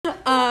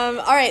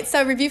All right,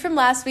 so review from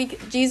last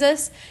week.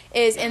 Jesus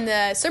is in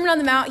the Sermon on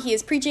the Mount. He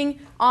is preaching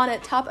on the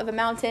top of a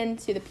mountain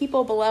to the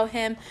people below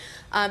him,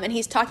 and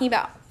he's talking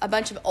about a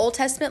bunch of Old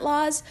Testament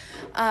laws,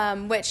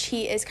 which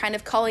he is kind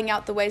of calling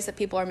out the ways that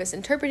people are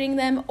misinterpreting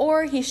them,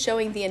 or he's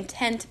showing the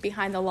intent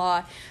behind the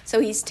law.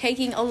 So he's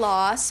taking a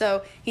law,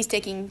 so he's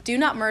taking do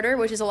not murder,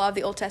 which is a law of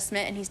the Old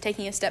Testament, and he's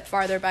taking a step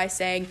farther by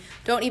saying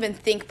don't even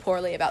think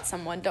poorly about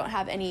someone, don't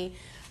have any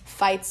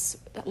fights,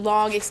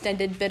 long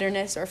extended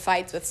bitterness or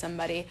fights with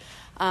somebody.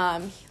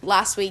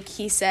 Last week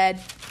he said,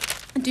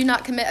 do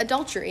not commit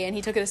adultery, and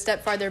he took it a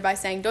step farther by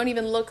saying, don't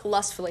even look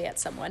lustfully at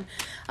someone.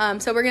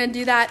 So we're going to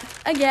do that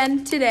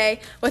again today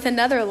with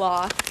another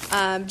law.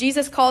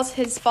 Jesus calls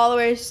his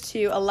followers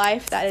to a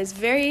life that is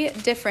very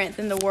different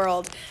than the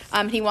world.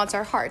 He wants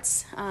our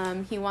hearts.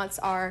 He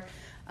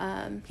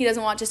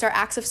doesn't want just our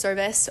acts of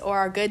service or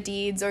our good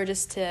deeds or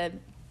just to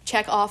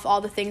check off all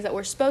the things that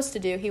we're supposed to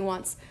do. He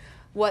wants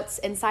what's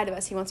inside of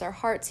us. He wants our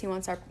hearts. He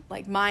wants our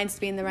minds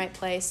to be in the right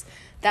place.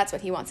 That's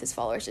what he wants his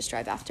followers to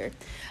strive after.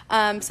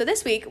 So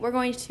this week, we're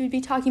going to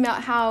be talking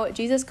about how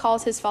Jesus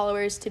calls his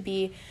followers to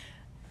be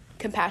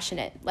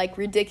compassionate, like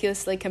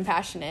ridiculously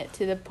compassionate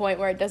to the point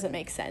where it doesn't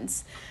make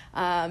sense.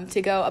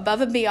 To go above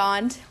and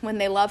beyond when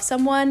they love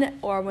someone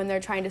or when they're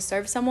trying to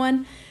serve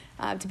someone,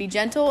 to be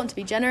gentle and to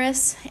be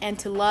generous and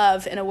to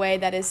love in a way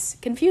that is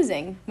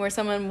confusing, where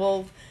someone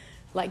will,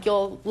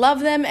 you'll love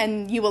them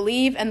and you will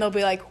leave and they'll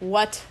be like,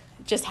 what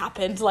just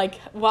happened?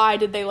 Why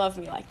did they love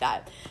me like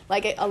that?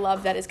 A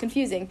love that is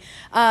confusing.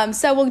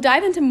 So we'll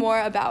dive into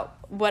more about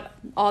what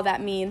all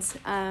that means.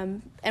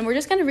 And we're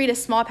just going to read a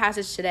small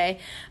passage today.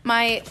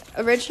 My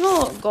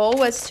original goal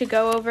was to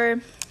go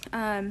over,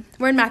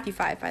 we're in Matthew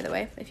 5, by the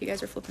way, if you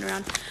guys are flipping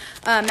around.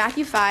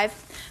 Matthew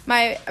 5.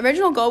 My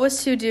original goal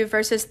was to do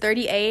verses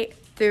 38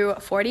 through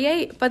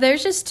 48, but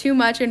there's just too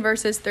much in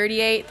verses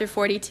 38 through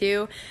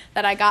 42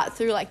 that I got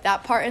through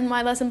that part in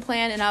my lesson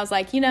plan, and I was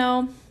like,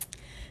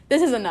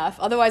 this is enough.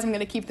 Otherwise, I'm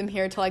going to keep them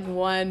here till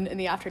 1 in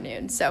the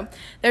afternoon. So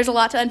there's a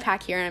lot to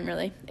unpack here, and I'm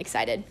really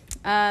excited.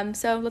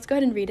 So let's go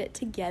ahead and read it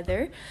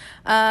together.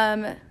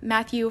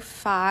 Matthew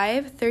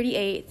 5,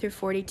 38 through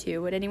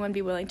 42. Would anyone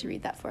be willing to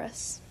read that for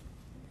us?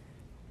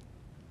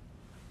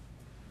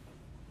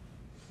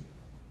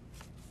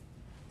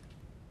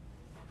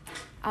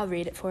 I'll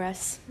read it for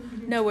us.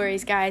 No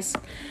worries, guys.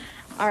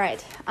 All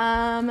right.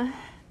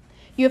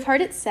 You have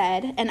heard it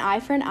said, an eye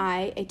for an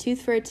eye, a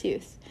tooth for a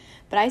tooth.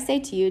 But I say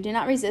to you, do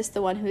not resist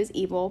the one who is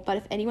evil, but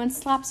if anyone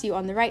slaps you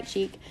on the right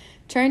cheek,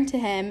 turn to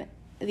him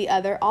the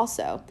other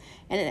also.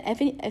 And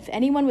if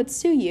anyone would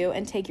sue you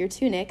and take your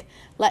tunic,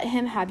 let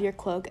him have your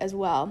cloak as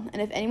well.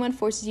 And if anyone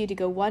forces you to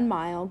go 1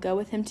 mile, go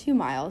with him 2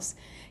 miles.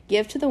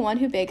 Give to the one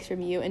who begs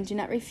from you, and do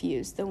not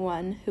refuse the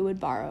one who would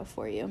borrow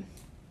for you.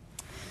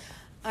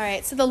 All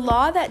right, so the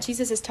law that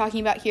Jesus is talking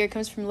about here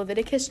comes from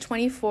Leviticus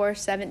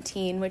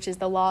 24:17, which is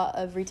the law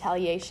of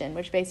retaliation,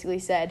 which basically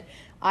said,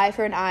 eye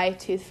for an eye,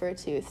 tooth for a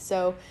tooth.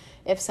 So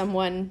if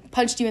someone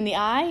punched you in the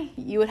eye,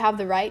 you would have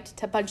the right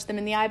to punch them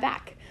in the eye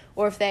back.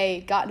 Or if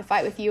they got in a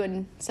fight with you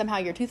and somehow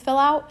your tooth fell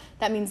out,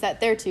 that means that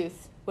their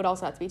tooth would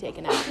also have to be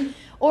taken out.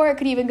 Or it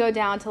could even go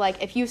down to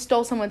if you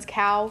stole someone's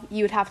cow,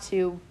 you would have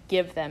to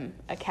give them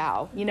a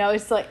cow.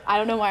 It's I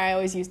don't know why I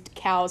always used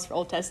cows for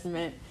Old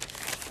Testament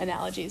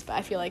analogies, but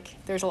I feel like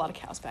there's a lot of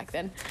cows back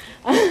then.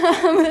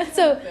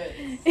 So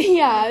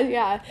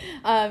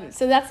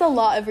that's the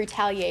law of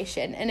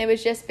retaliation, and it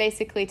was just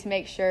basically to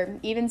make sure,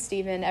 even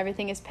Stephen,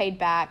 everything is paid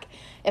back.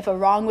 If a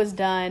wrong was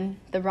done,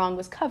 the wrong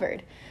was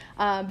covered.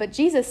 But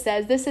Jesus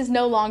says this is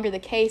no longer the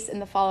case in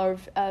the follower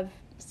of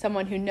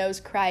someone who knows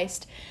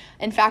Christ.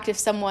 In fact, if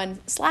someone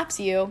slaps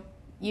you,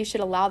 you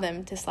should allow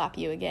them to slap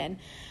you again.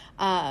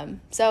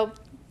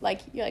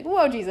 You're like,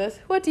 whoa, Jesus,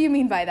 what do you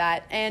mean by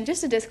that? And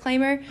just a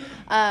disclaimer,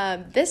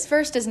 this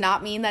verse does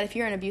not mean that if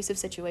you're in an abusive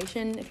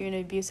situation, if you're in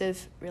an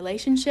abusive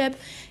relationship,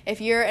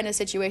 if you're in a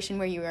situation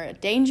where you are in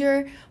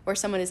danger, where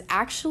someone is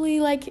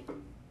actually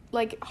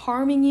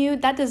harming you,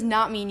 that does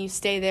not mean you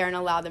stay there and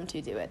allow them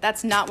to do it.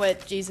 That's not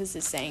what Jesus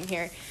is saying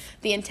here.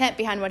 The intent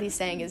behind what he's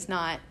saying is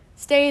not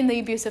stay in the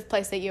abusive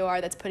place that you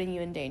are that's putting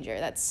you in danger.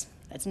 That's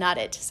not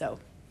it. So,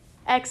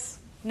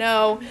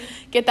 no,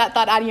 get that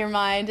thought out of your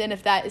mind. And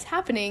if that is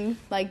happening,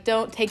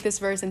 don't take this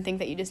verse and think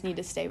that you just need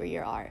to stay where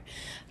you are.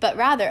 But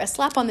rather, a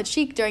slap on the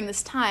cheek during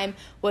this time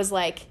was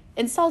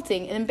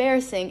insulting and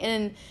embarrassing,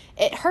 and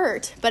it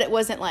hurt, but it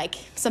wasn't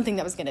something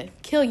that was going to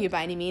kill you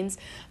by any means.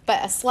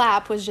 But a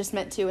slap was just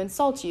meant to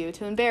insult you,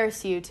 to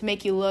embarrass you, to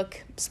make you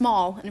look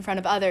small in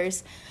front of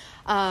others.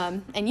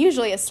 And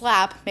usually a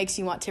slap makes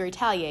you want to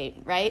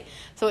retaliate, right?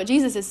 So what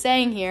Jesus is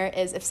saying here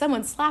is if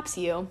someone slaps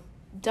you,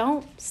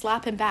 don't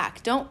slap him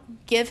back.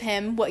 Don't give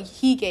him what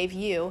he gave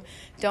you.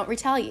 Don't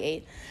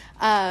retaliate.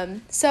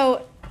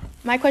 So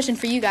my question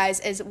for you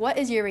guys is, what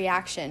is your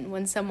reaction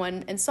when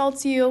someone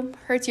insults you,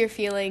 hurts your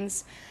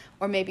feelings,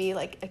 or maybe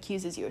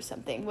accuses you or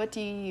something? What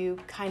do you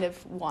kind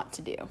of want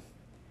to do?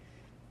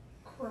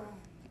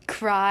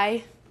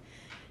 Cry?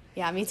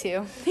 Yeah, me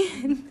too.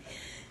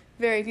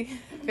 Very,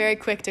 very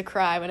quick to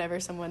cry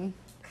whenever someone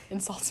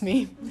insults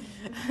me.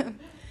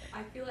 I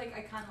I feel like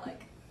I kind of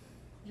like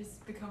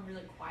just become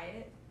really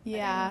quiet.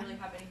 Yeah. I don't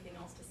really have anything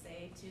else to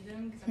say to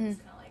them because I'm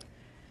just kind of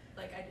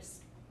like I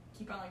just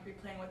keep on like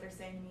replaying what they're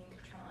saying to me and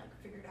trying to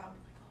like figure it out.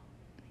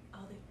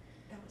 I'm like,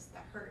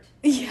 that hurt.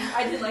 Yeah.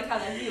 I didn't like how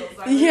that feels.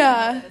 So I really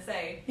Yeah. don't know what to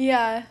say.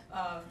 Yeah.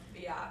 But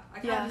yeah, I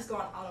kind of just go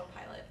on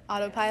autopilot.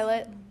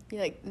 Autopilot.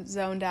 You're like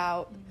zoned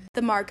out.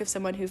 The mark of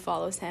someone who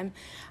follows him.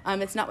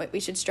 It's not what we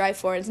should strive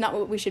for. It's not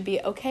what we should be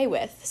okay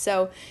with.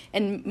 So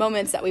in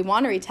moments that we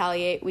want to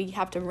retaliate, we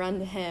have to run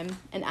to him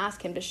and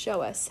ask him to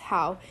show us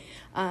how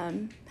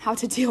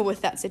to deal with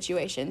that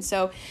situation.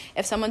 So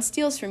if someone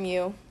steals from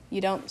you,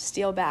 you don't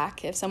steal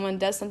back. If someone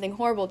does something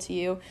horrible to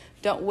you,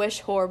 don't wish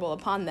horrible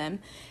upon them.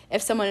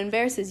 If someone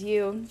embarrasses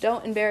you,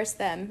 don't embarrass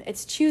them.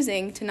 It's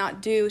choosing to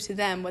not do to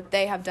them what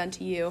they have done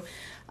to you.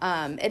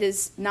 It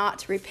is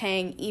not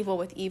repaying evil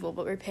with evil,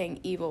 but repaying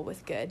evil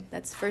with good.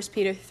 That's 1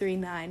 Peter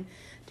 3:9.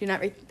 Do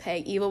not repay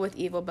evil with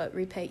evil, but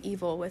repay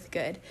evil with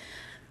good.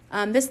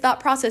 This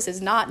thought process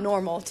is not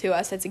normal to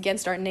us. It's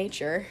against our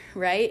nature,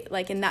 right?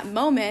 Like in that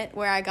moment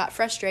where I got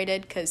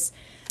frustrated because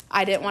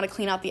I didn't want to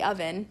clean out the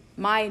oven,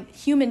 my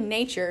human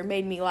nature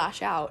made me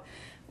lash out,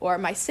 or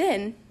my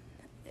sin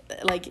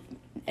like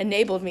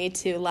enabled me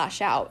to lash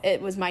out.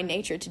 It was my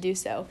nature to do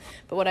so.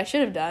 But what I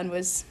should have done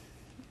was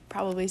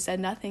probably said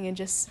nothing and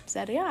just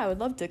said, yeah, I would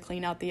love to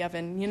clean out the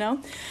oven, you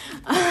know?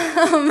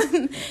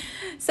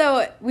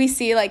 So we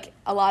see like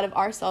a lot of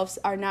ourselves,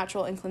 our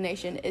natural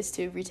inclination is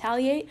to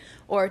retaliate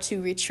or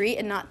to retreat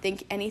and not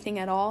think anything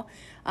at all,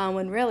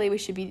 when really we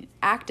should be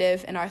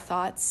active in our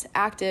thoughts,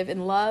 active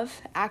in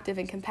love, active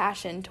in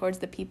compassion towards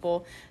the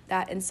people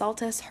that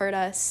insult us, hurt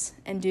us,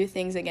 and do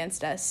things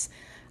against us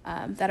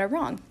that are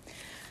wrong.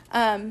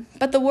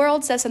 But the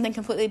world says something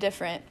completely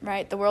different,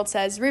 right? The world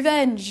says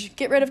revenge,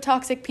 get rid of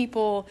toxic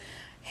people,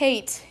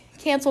 hate,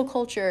 cancel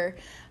culture.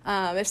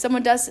 If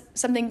someone does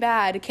something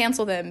bad,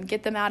 cancel them,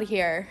 get them out of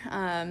here.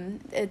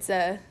 It's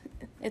a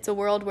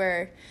world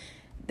where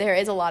there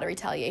is a lot of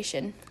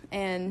retaliation.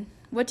 And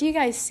what do you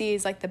guys see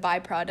as like the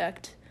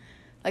byproduct?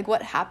 Like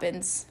what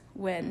happens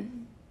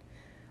when,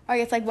 or I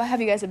guess like what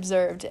have you guys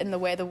observed in the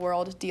way the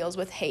world deals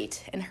with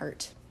hate and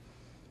hurt?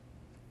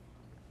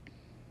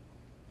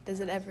 Does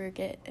it ever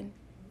get in?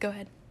 Go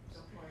ahead.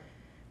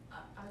 I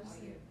would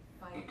say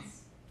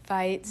fights.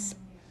 Fights.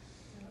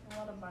 A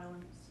lot of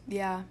violence.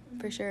 Yeah,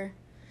 for sure.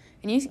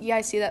 And you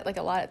guys see that like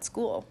a lot at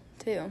school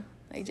too.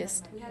 Like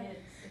just We had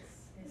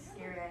it's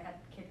scary. I had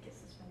a kid get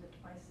suspended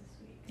twice this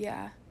week.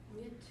 yeah.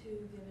 We had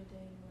 2 the other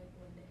day, like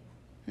one day.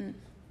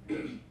 It's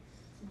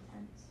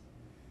intense.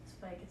 It's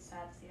like it's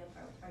sad to see our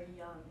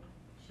young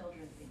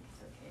children think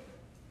it's okay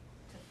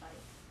to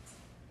fight.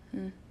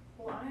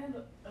 Well, I had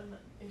an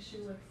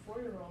issue with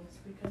 4-year-olds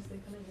because they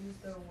couldn't use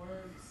their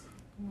words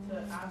to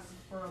ask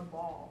for a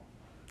ball.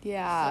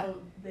 Yeah.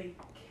 So they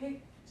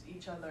kicked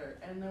each other,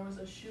 and there was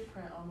a shoe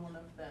print on one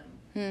of them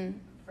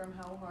from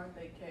how hard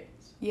they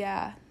kicked.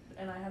 Yeah.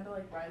 And I had to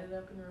like write it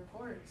up in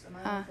reports, and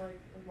I was like,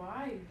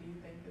 why do you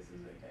think this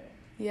is okay?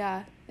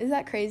 Yeah. Is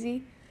that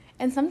crazy?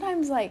 And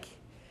sometimes like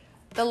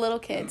the little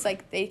kids,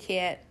 like they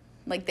can't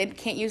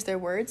use their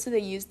words, so they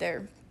use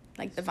their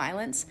like the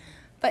violence.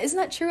 But isn't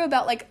that true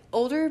about like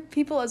older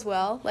people as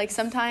well? Like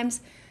sometimes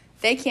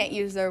they can't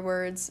use their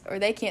words, or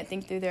they can't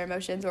think through their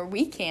emotions, or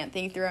we can't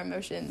think through our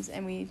emotions,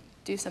 and we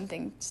do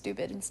something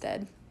stupid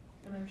instead.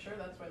 And I'm sure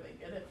that's where they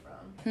get it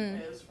from,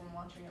 is from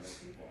watching other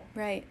people.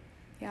 Right.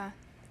 Yeah.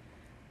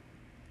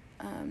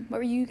 What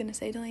were you gonna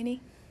say,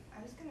 Delaney?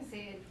 I was going to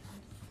say,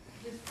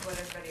 just what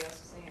everybody else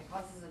was saying, it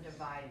causes a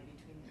divide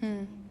between the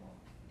two people.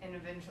 And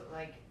eventually,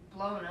 like,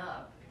 blown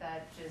up,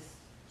 that just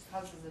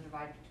causes a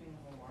divide between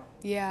the whole world.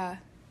 Yeah.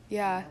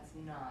 Yeah. That's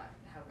not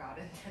how God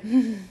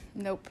intended it.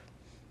 Nope.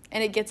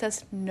 And it gets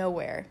us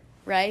nowhere,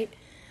 right?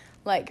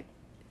 Like,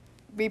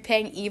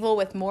 repaying evil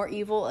with more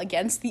evil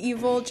against the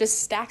evil just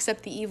stacks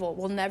up the evil.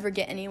 We'll never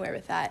get anywhere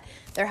with that.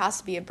 There has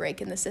to be a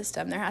break in the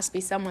system. There has to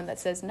be someone that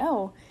says,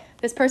 no,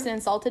 this person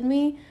insulted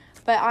me,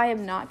 but I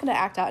am not going to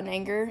act out in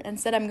anger.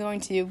 Instead, I'm going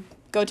to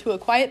go to a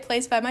quiet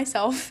place by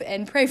myself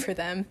and pray for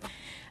them,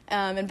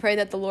 and pray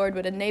that the Lord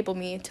would enable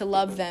me to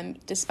love them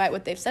despite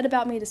what they've said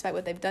about me, despite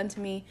what they've done to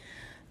me,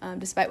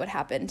 despite what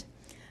happened.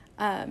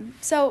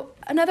 So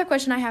another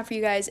question I have for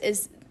you guys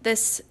is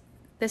this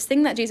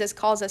thing that Jesus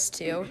calls us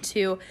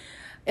to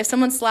if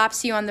someone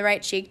slaps you on the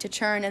right cheek, to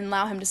turn and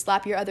allow him to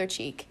slap your other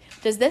cheek.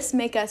 Does this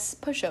make us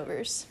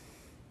pushovers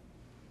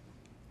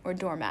or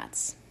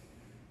doormats?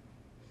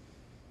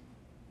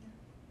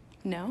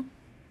 No?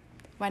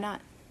 Why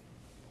not?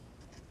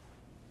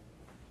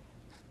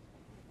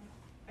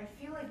 I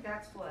feel like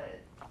that's what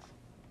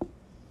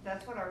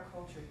our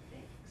culture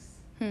thinks.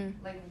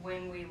 Like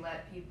when we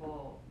love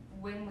people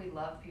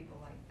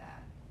like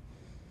that,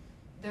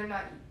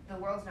 the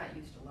world's not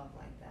used to love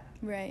like that.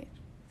 Right.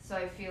 So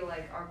I feel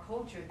like our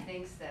culture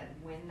thinks that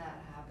when that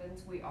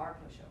happens, we are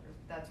pushovers.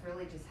 That's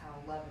really just how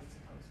love is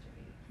supposed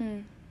to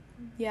be.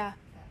 Yeah.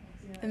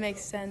 That It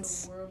makes It's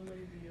sense. a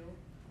worldly view.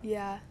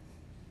 Yeah.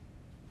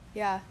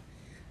 Yeah.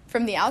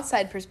 From the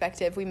outside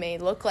perspective, we may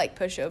look like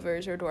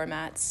pushovers or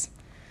doormats,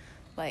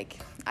 like,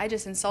 I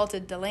just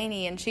insulted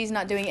Delaney and she's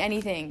not doing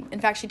anything. In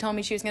fact, she told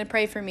me she was going to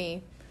pray for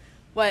me.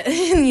 What,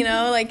 you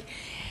know, like,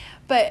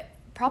 but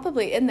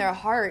probably in their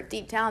heart,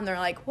 deep down, they're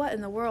like, what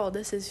in the world?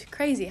 This is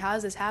crazy. How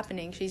is this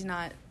happening? She's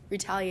not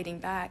retaliating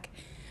back.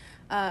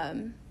 Yeah,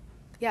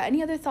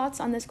 any other thoughts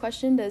on this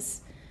question?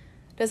 Does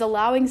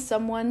allowing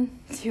someone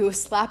to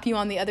slap you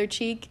on the other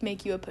cheek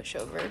make you a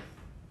pushover?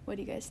 What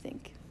do you guys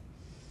think?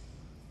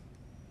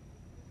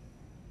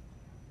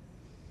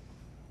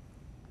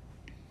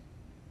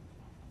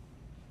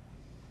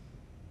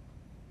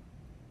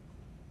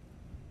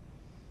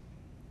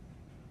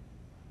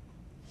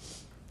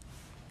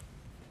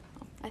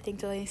 I think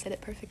Delaney said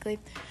it perfectly.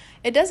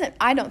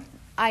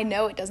 I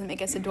know it doesn't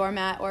make us a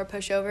doormat or a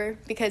pushover,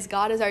 because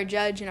God is our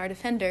judge and our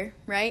defender,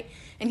 right?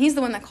 And he's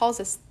the one that calls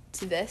us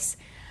to this.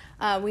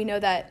 We know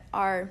that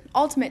our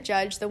ultimate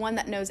judge, the one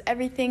that knows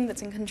everything,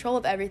 that's in control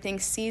of everything,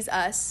 sees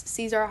us,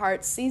 sees our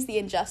hearts, sees the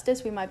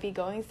injustice we might be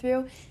going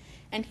through,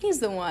 and he's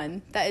the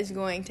one that is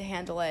going to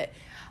handle it.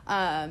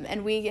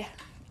 And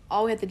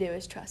all we have to do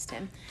is trust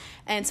him.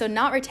 And so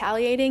not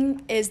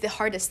retaliating is the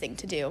hardest thing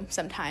to do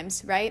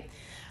sometimes, right?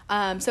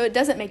 So it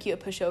doesn't make you a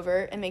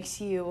pushover. It makes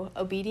you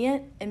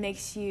obedient. It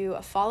makes you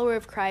a follower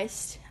of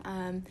Christ.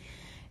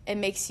 It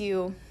makes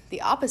you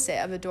the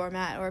opposite of a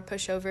doormat or a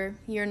pushover.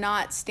 You're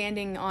not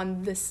standing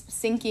on this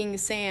sinking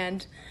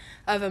sand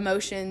of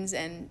emotions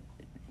and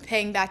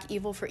paying back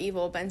evil for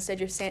evil, but instead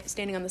you're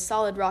standing on the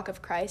solid rock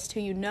of Christ, who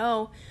you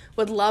know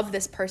would love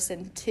this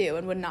person too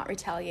and would not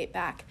retaliate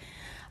back.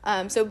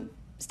 So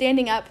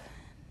standing up,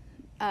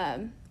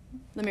 let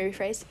me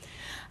rephrase.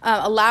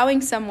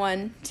 Allowing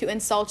someone to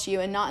insult you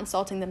and not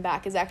insulting them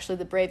back is actually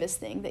the bravest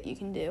thing that you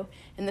can do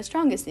and the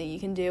strongest thing you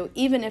can do,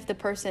 even if the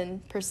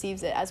person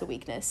perceives it as a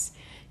weakness.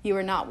 You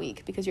are not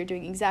weak, because you're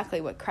doing exactly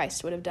what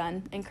Christ would have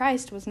done, and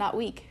Christ was not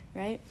weak,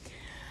 right?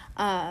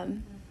 God's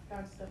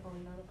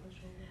definitely not a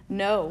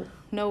pushover.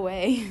 No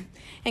way.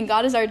 And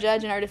God is our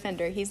judge and our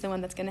defender. He's the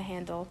one that's going to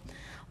handle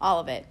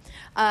all of it.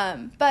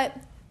 But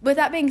with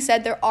that being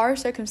said, there are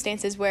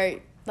circumstances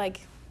where,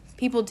 like,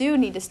 people do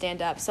need to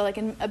stand up. So, like,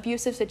 in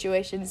abusive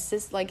situations,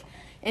 just like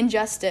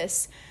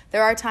injustice,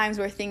 there are times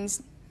where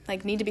things,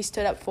 like, need to be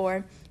stood up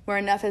for, where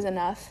enough is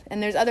enough.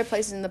 And there's other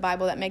places in the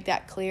Bible that make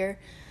that clear.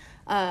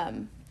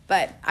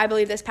 But I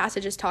believe this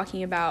passage is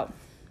talking about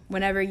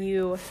whenever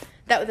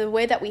the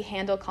way that we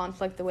handle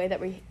conflict, the way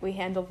that we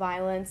handle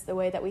violence, the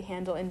way that we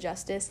handle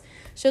injustice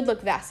should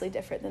look vastly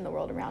different than the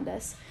world around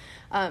us.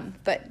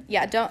 But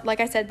yeah, like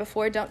I said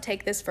before, don't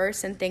take this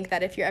verse and think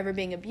that if you're ever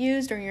being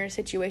abused or you're in a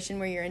situation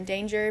where you're in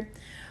danger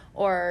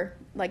or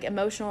like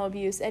emotional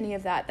abuse, any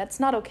of that, that's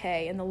not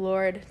okay. And the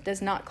Lord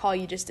does not call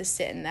you just to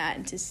sit in that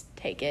and just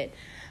take it.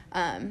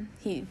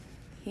 He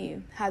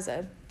has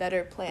a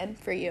better plan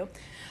for you.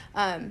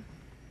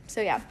 So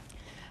yeah,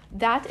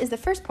 that is the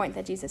first point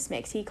that Jesus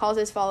makes. He calls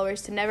his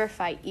followers to never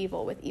fight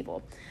evil with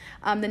evil.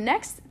 The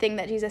next thing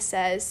that Jesus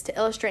says to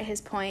illustrate his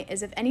point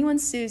is, if anyone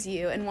sues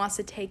you and wants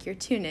to take your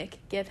tunic,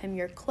 give him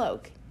your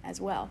cloak as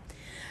well.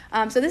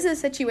 So this is a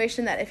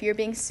situation that if you're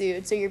being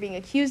sued, so you're being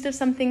accused of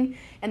something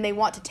and they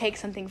want to take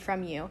something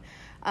from you.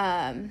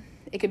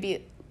 It could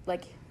be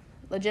like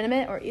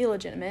legitimate or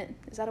illegitimate.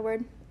 Is that a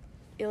word?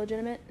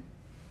 Illegitimate?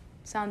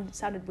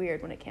 Sounded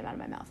weird when it came out of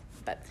my mouth.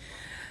 But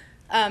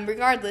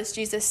regardless,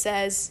 Jesus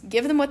says,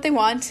 give them what they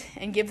want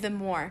and give them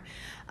more.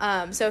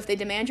 So if they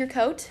demand your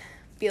coat,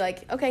 be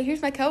like, okay,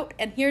 here's my coat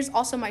and here's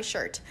also my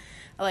shirt.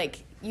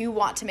 Like, you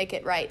want to make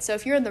it right. So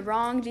if you're in the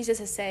wrong, Jesus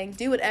is saying,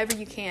 do whatever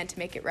you can to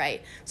make it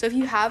right. So if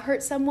you have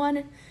hurt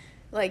someone,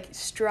 like,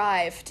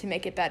 strive to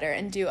make it better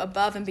and do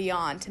above and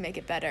beyond to make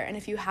it better. And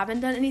if you haven't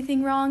done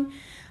anything wrong,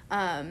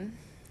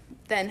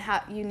 then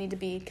you need to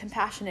be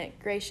compassionate,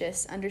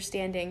 gracious,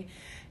 understanding,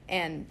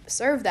 and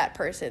serve that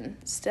person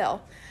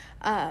still.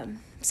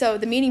 So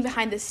the meaning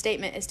behind this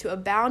statement is to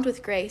abound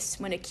with grace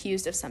when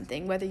accused of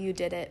something, whether you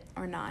did it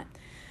or not.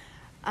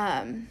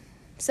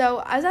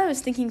 So as I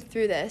was thinking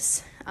through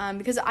this,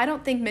 because I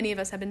don't think many of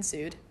us have been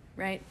sued,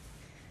 right?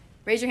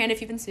 Raise your hand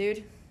if you've been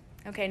sued.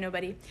 Okay,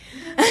 nobody.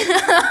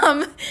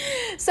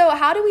 So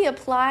how do we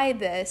apply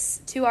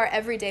this to our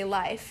everyday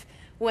life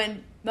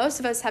when most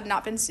of us have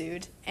not been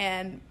sued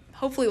and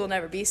hopefully will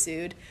never be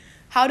sued?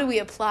 How do we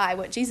apply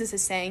what Jesus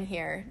is saying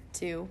here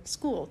to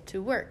school,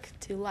 to work,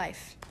 to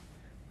life?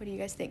 What do you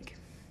guys think?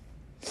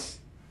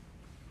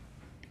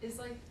 Is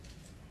like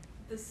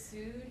the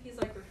sued he's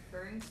like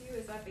referring to,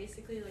 is that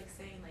basically like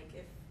saying like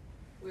if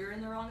we're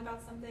in the wrong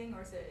about something,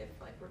 or is it if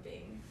like we're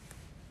being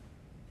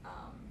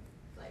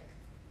like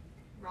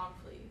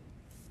wrongfully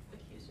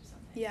accused of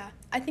something? Yeah,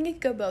 I think it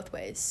could go both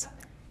ways.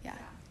 Okay. Yeah.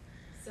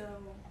 So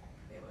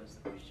what was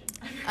the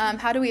question?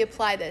 How do we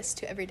apply this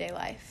to everyday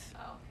life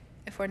Oh.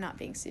 if we're not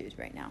being sued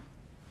right now?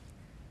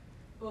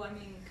 Well, I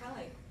mean, kind of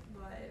like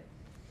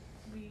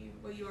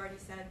what you already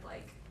said,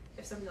 like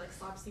if somebody like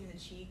slaps you in the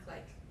cheek,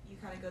 like you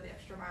kind of go the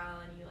extra mile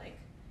and you like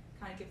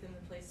kind of give them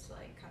the place to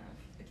like kind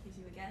of accuse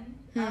you again.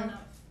 I don't know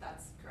if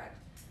that's correct.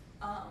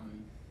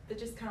 But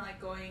just kind of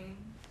like going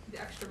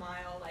the extra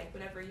mile, like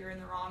whenever you're in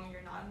the wrong or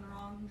you're not in the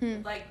wrong.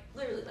 Like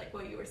literally like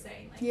what you were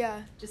saying, like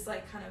just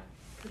like kind of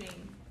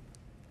putting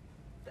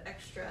the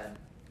extra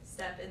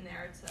step in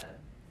there to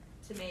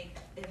make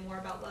it more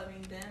about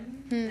loving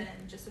them than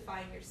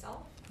justifying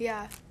yourself.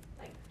 Yeah.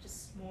 Like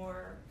just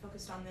more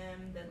focused on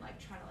them than like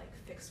trying to like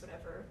fix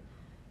whatever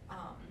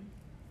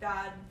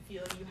bad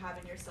feeling you have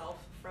in yourself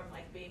from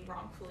like being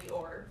wrongfully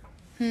or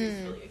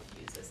truthfully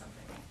accused of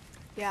something.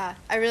 Yeah,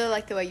 I really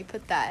like the way you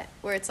put that,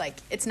 where it's like,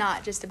 it's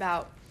not just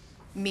about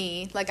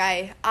me, like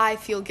I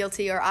feel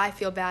guilty or I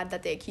feel bad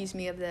that they accuse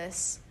me of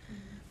this,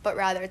 but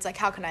rather it's like,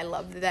 how can I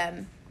love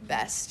them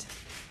best?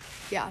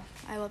 Yeah,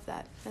 I love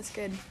that. That's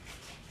good.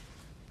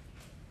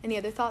 Any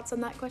other thoughts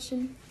on that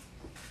question?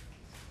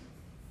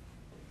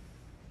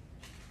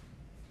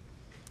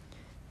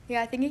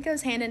 Yeah, I think it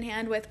goes hand in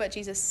hand with what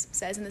Jesus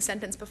says in the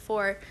sentence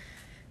before.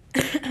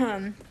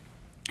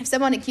 If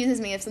someone accuses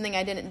me of something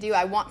I didn't do,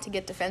 I want to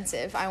get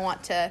defensive. I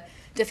want to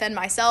defend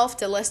myself,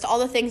 to list all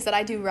the things that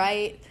I do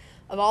right,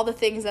 of all the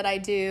things that I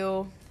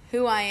do,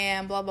 who I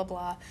am, blah, blah,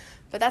 blah.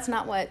 But that's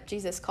not what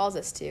Jesus calls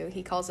us to.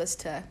 He calls us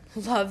to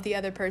love the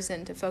other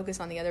person, to focus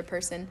on the other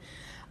person.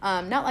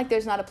 Not like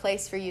there's not a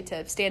place for you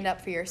to stand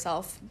up for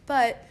yourself,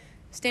 but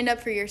stand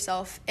up for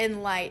yourself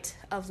in light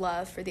of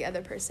love for the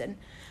other person.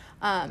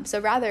 So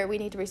rather, we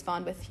need to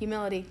respond with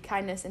humility,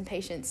 kindness, and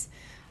patience,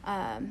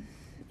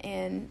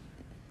 and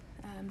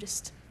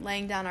just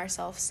laying down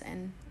ourselves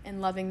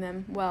and loving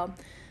them well.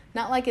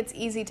 Not like it's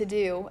easy to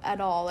do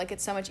at all, like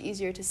it's so much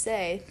easier to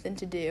say than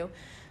to do.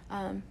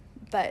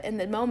 But in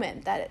the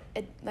moment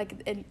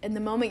in the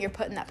moment you're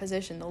put in that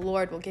position, the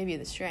Lord will give you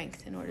the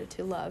strength in order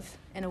to love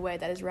in a way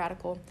that is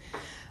radical.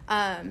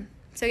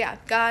 So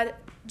yeah,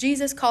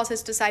 Jesus calls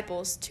his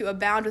disciples to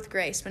abound with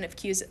grace when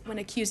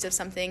accused of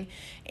something,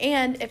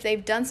 and if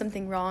they've done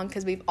something wrong,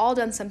 because we've all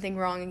done something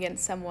wrong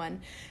against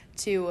someone,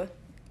 to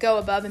go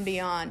above and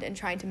beyond and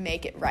trying to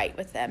make it right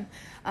with them.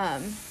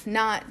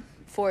 Not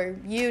for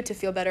you to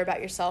feel better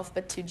about yourself,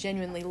 but to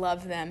genuinely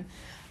love them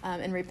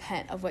and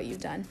repent of what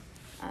you've done.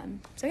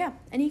 So yeah,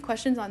 any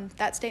questions on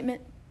that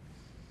statement?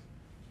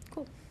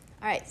 Cool.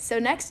 All right, so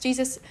next,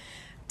 Jesus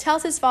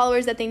tells his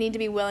followers that they need to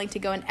be willing to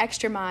go an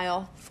extra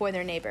mile for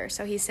their neighbor.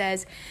 So he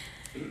says,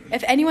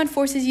 if anyone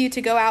forces you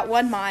to go out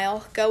 1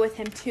 mile, go with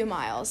him 2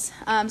 miles.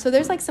 So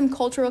there's like some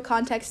cultural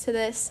context to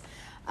this.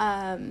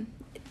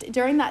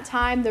 During that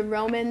time, the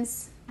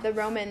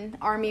Roman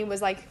army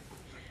was like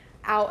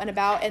out and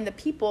about, and the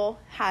people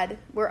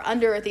were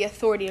under the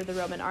authority of the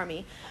Roman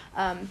army,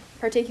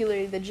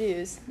 particularly the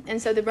Jews.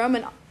 And so the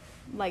Roman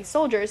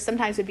soldiers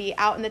sometimes would be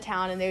out in the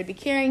town, and they would be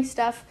carrying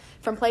stuff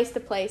from place to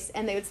place,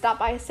 and they would stop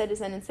by a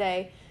citizen and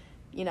say,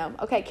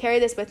 okay, carry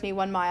this with me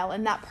 1 mile.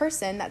 And that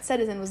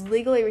citizen was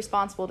legally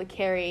responsible to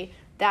carry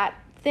that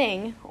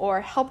thing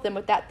or help them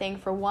with that thing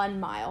for 1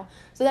 mile.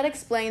 So that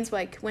explains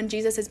when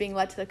Jesus is being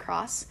led to the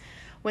cross,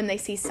 when they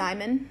see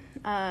Simon,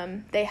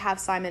 they have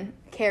Simon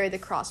carry the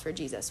cross for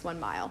Jesus 1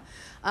 mile.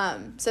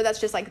 So that's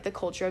just like the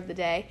culture of the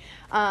day.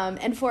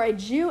 And for a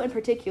Jew in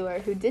particular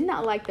who did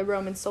not like the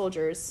Roman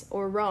soldiers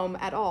or Rome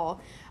at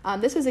all,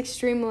 this was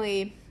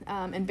extremely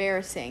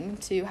embarrassing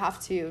to have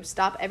to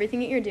stop everything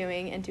that you're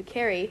doing and to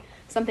carry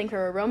something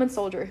for a Roman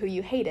soldier who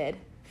you hated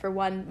for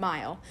 1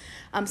 mile.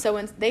 So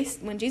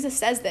when Jesus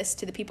says this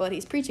to the people that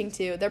he's preaching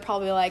to, they're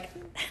probably like,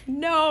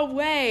 no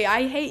way,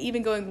 I hate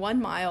even going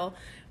 1 mile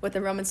with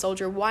a Roman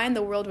soldier. Why in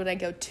the world would I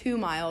go 2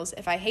 miles?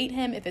 If I hate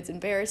him, if it's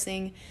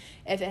embarrassing,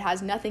 if it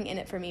has nothing in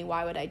it for me,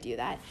 why would I do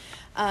that?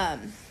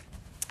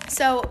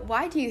 So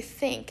why do you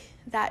think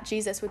that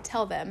Jesus would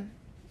tell them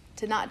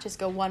to not just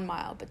go 1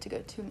 mile, but to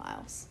go 2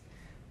 miles?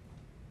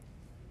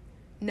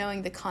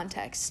 Knowing the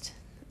context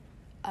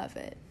of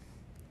it.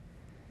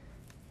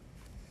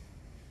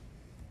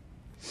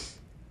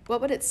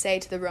 What would it say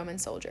to the Roman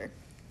soldier?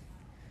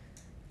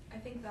 I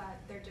think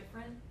that they're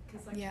different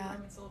because the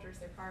Roman soldiers,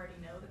 they probably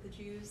already know that the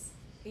Jews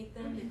hate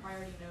them. They probably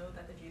already know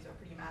that the Jews are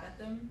pretty mad at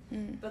them.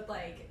 But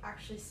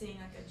actually seeing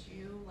a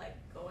Jew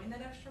going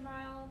that extra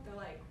mile, they're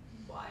like,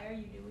 why are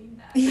you doing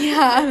that?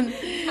 Yeah.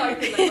 Are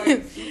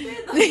you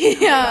stupid? Yeah.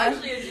 Are you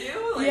actually a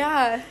Jew?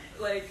 Yeah.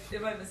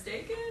 Am I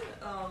mistaken?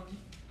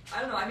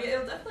 I don't know. I mean,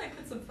 it'll definitely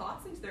put some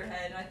thoughts into their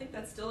head, and I think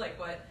that's still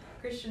what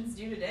Christians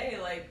do today.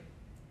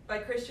 By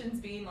Christians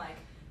being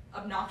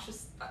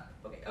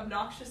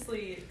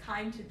obnoxiously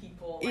kind to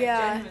people,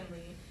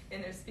 genuinely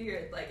in their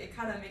spirit, it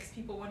kind of makes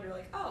people wonder,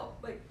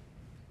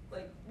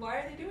 why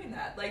are they doing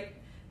that?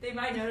 They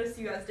might notice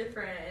you as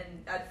different,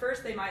 and at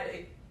first they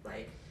might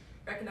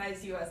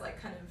recognize you as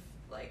kind of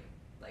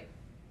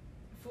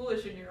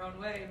foolish in your own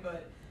way,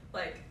 but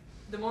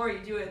the more you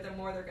do it, the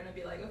more they're gonna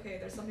be okay,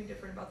 there's something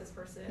different about this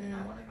person, and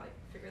I want to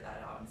figure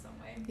that out in some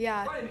way.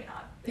 Yeah. Or they may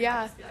not. They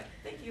might just be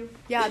thank you.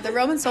 Yeah, the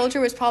Roman soldier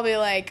was probably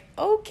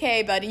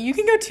okay, buddy, you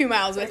can go 2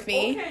 miles with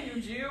me. Okay,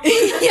 you Jew.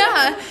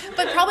 Yeah,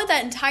 but probably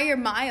that entire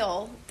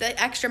mile, the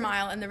extra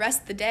mile, and the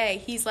rest of the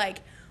day, he's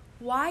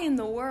why in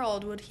the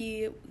world would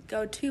he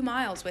go 2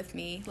 miles with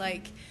me?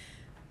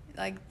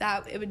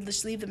 That, it would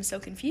just leave them so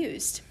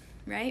confused,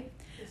 right?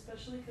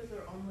 Especially because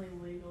they're only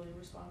legally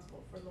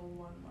responsible for the 1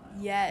 mile.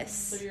 Yes.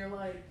 So you're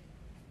like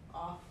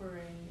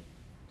offering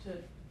to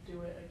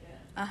do it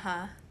again.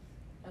 Uh-huh.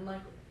 And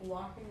like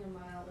walking a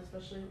mile,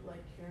 especially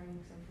like carrying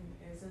something,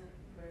 isn't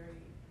very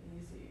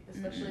easy.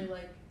 Especially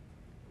like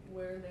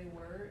where they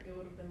were, it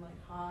would have been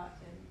like hot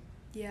and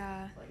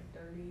Yeah. like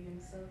dirty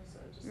and stuff. So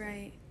it just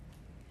Right.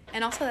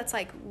 And also that's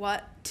like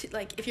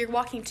like if you're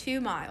walking 2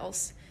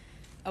 miles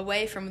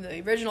away from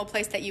the original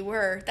place that you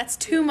were, that's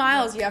 2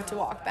 miles you have to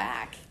walk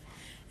back.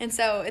 And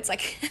so it's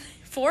like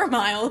 4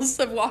 miles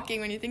of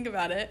walking when you think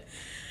about it.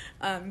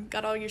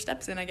 Got all your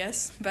steps in, I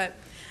guess. But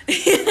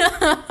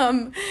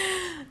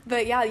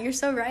but yeah, you're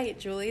so right,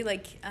 Julie.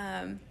 Like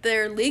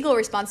their legal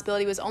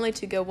responsibility was only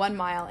to go 1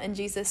 mile, and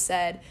Jesus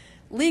said,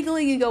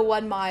 legally you go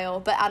 1 mile,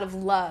 but out of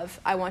love,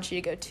 I want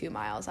you to go 2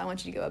 miles. I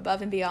want you to go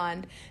above and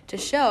beyond to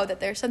show that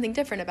there's something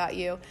different about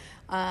you.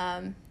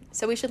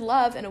 So we should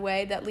love in a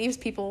way that leaves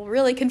people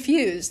really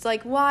confused.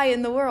 Like, why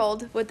in the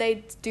world would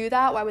they do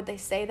that? Why would they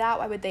say that?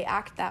 Why would they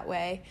act that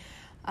way?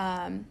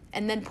 And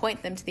then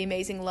point them to the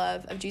amazing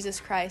love of Jesus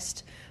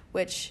Christ,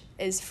 which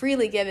is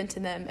freely given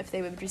to them if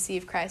they would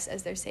receive Christ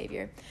as their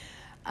Savior.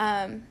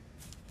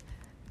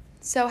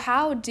 So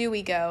how do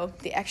we go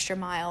the extra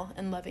mile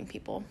in loving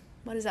people?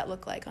 What does that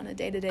look like on a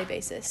day-to-day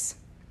basis?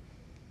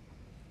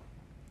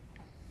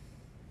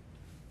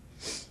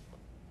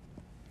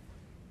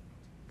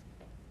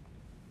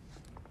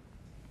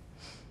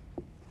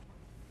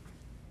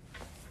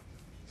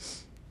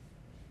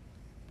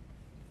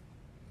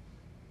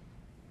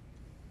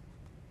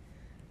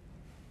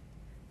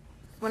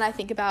 When I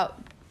think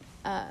about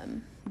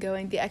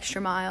going the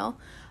extra mile,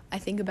 I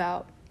think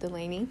about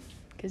Delaney,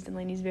 because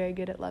Delaney's very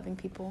good at loving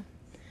people.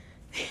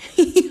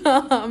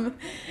 And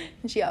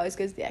she always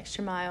goes the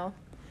extra mile.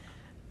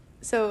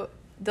 So,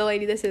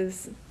 Delaney,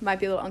 might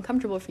be a little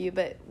uncomfortable for you,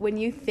 but when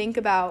you think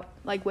about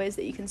like ways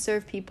that you can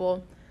serve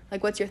people,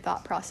 like what's your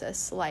thought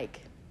process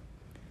like?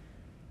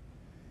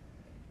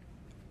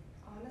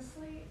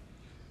 Honestly,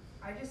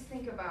 I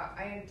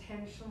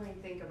intentionally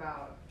think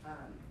about,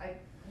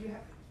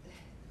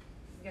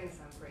 it's gonna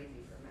sound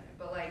crazy for a minute,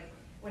 but like,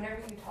 whenever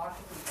you talk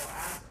to people,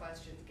 ask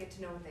questions, get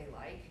to know what they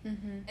like,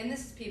 and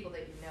this is people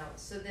that you know,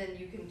 so then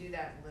you can do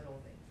that little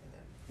thing for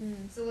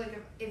them. So like,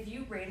 if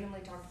you randomly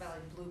talked about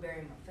like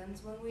blueberry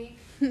muffins one week,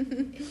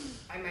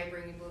 I might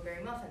bring you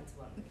blueberry muffins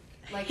one week.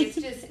 Like, it's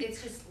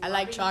just I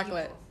like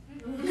chocolate.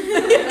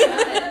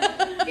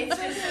 It's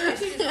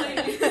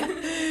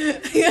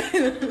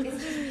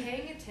just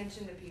paying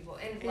attention to people,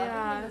 and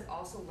loving them is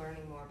also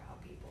learning more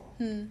about people.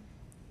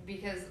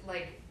 Because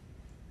like,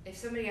 if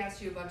somebody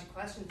asks you a bunch of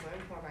questions,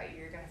 learns more about you,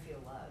 you're gonna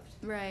feel loved.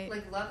 Right.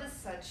 Like, love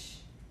is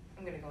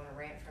I'm gonna go on a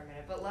rant for a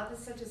minute, but love is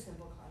such a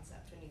simple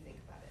concept when you think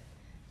about it.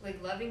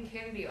 Like, loving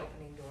can be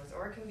opening doors,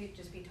 or it can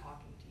just be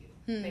talking to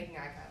you, making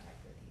eye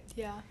contact with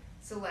you. Yeah.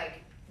 So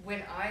like,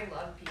 when I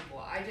love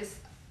people,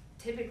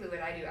 typically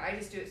what I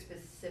just do it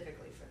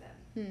specifically for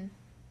them.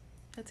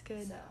 That's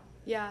good. So.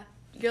 Yeah.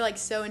 You're like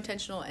so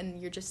intentional, and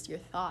you're just your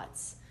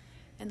thoughts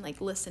and like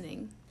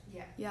listening.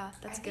 Yeah. Yeah,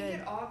 that's good. I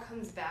think it all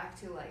comes back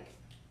to like,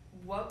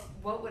 what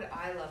would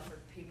I love for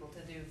people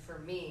to do for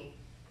me?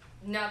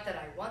 Not that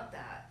I want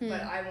that,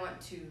 but I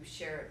want to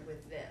share it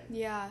with them.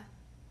 Yeah.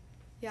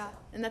 Yeah. So.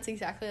 And that's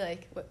exactly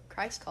like what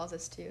Christ calls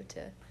us to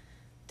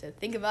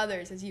think of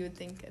others as you would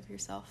think of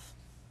yourself.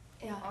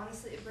 And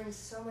honestly, it brings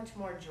so much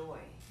more joy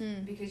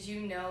because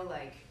you know,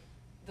 like,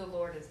 the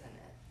Lord is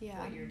in it,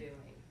 what you're doing.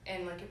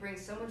 And like, it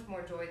brings so much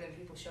more joy than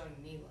people showing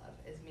me love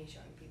as me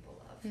showing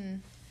people love.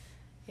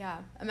 Yeah.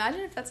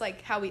 Imagine if that's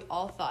like how we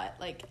all thought.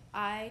 Like,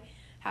 I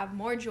have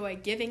more joy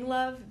giving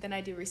love than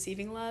I do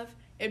receiving love.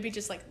 It'd be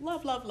just like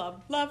love, love,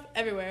 love, love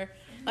everywhere.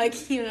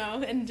 Like, you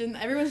know, and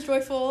everyone's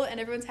joyful and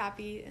everyone's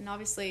happy. And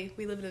obviously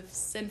we live in a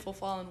sinful,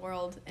 fallen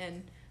world,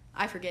 and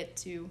I forget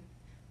to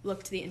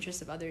look to the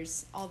interests of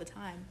others all the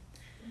time.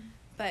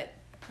 But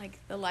like,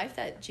 the life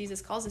that Jesus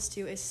calls us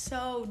to is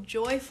so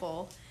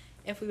joyful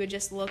if we would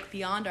just look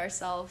beyond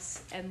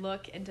ourselves and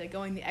look into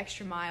going the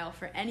extra mile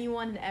for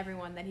anyone and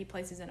everyone that he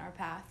places in our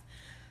path.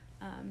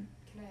 Can I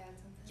add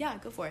something? Yeah,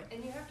 go for it.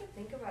 And you have to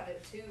think about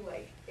it too,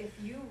 like, if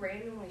you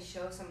randomly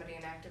show somebody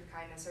an act of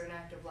kindness or an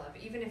act of love,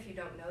 even if you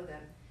don't know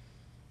them,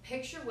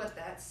 picture what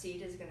that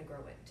seed is going to grow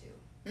into.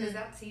 Because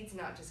that seed's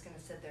not just going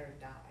to sit there and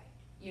die.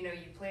 You know,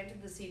 you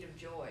planted the seed of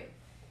joy.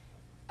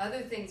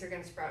 Other things are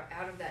going to sprout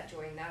out of that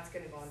joy, and that's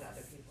going to go into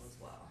other people as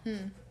well.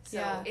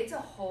 So it's a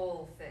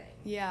whole thing.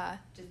 Yeah.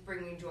 Just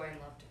bringing joy and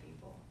love to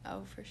people.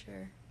 Oh, for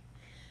sure.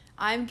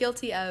 I'm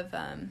guilty of,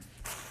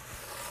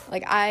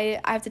 like,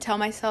 I have to tell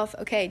myself,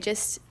 okay,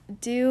 just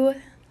go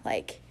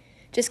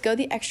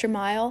the extra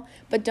mile,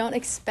 but don't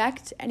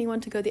expect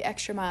anyone to go the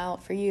extra mile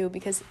for you,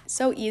 because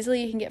so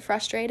easily you can get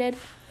frustrated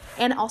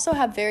and also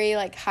have very,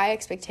 like, high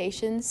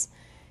expectations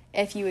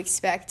if you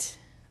expect,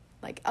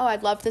 like, oh,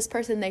 I'd love this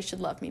person, they should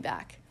love me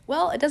back.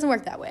 Well, it doesn't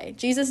work that way.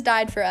 Jesus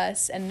died for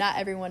us, and not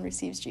everyone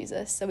receives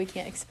Jesus, so we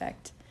can't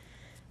expect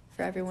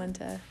for everyone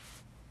to...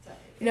 So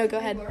No, go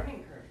ahead. It's a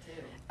learning curve,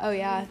 too. Oh,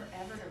 yeah. It took me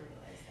forever to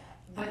realize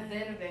that. But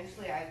then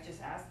eventually I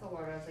just asked the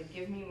Lord, I was like,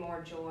 give me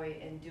more joy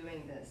in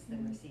doing this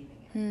than receiving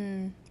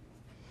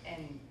it.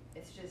 And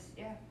it's just,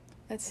 yeah.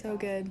 That's so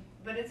good.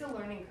 But it's a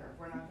learning curve.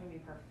 We're not going to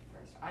be perfect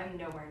first. I'm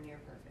nowhere near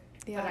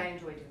perfect. Yeah. But I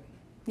enjoy doing it.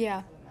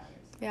 Yeah. That's what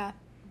matters. Yeah.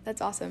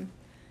 That's awesome.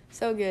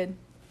 So good.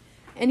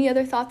 Any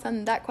other thoughts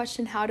on that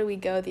question? How do we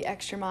go the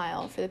extra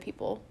mile for the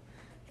people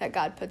that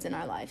God puts in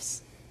our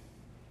lives?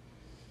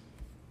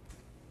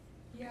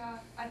 Yeah,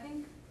 I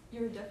think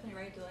you're definitely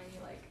right, Delaney,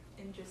 like,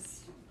 in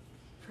just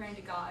praying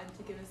to God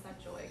to give us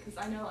that joy. Because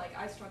I know, like,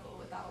 I struggle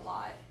with that a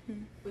lot,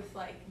 with,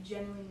 like,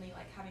 genuinely,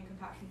 like, having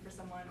compassion for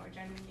someone or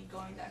genuinely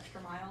going the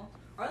extra mile.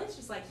 Or at least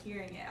just, like,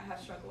 hearing it, I have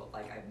struggled,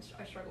 like,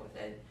 I struggle with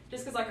it.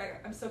 Just because,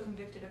 like, I'm so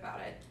convicted about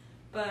it.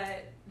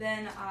 But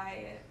then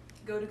I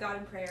go to God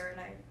in prayer,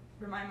 and I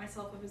remind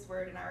myself of his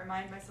word, and I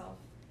remind myself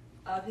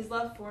of his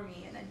love for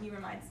me, and then he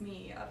reminds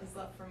me of his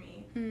love for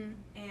me.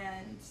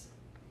 And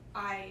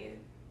I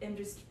am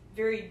just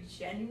very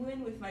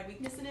genuine with my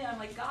weakness in it. I'm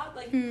like, God,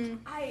 like,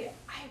 I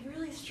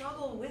really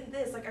struggle with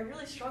this. Like, I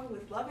really struggle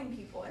with loving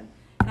people, and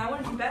I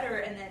want to do better.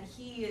 And then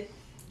he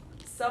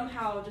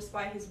somehow, just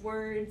by his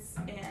words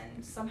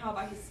and somehow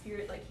by his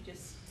spirit, like, he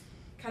just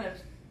kind of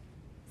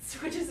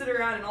switches it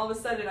around, and all of a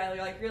sudden I,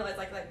 like, realize,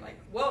 like,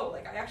 whoa,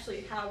 like, I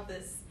actually have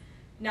this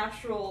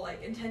natural,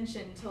 like,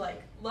 intention to,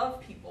 like,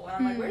 love people. And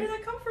I'm like, where did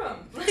that come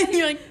from? Like,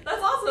 You're like,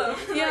 that's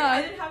awesome. Yeah. Like,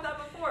 I didn't have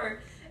that before.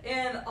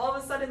 And all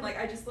of a sudden, like,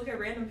 I just look at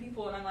random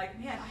people, and I'm like,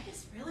 man, I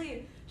just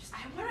really,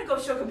 I want to go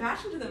show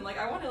compassion to them. Like,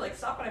 I want to, like,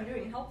 stop what I'm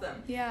doing and help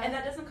them. Yeah. And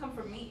that doesn't come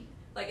from me.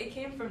 Like, it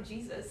came from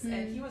Jesus,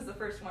 and he was the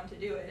first one to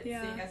do it,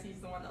 Yeah. seeing as he's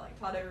the one that, like,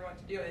 taught everyone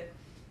to do it.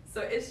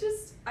 So it's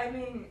just, I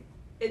mean,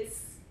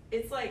 it's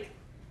like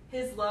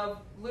his love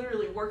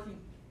literally working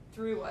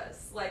through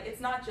us. Like,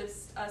 it's not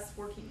just us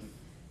working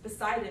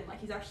beside him,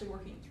 like, he's actually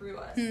working through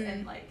us.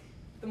 And, like,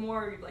 the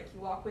more, like,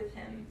 you walk with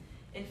him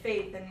in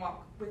faith and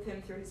walk with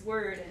him through his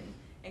word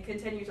and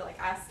continue to, like,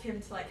 ask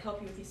him to, like, help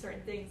you with these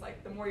certain things,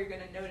 like, the more you're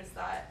going to notice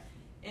that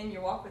in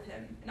your walk with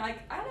him. And, like,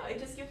 I don't know, it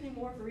just gives me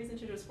more of a reason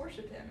to just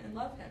worship him and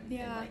love him.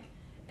 Yeah.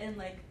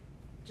 And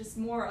just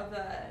more of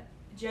a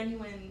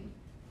genuine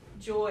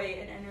joy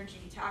and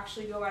energy to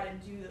actually go out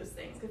and do those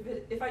things. Because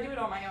if I do it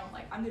on my own,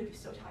 like, I'm going to be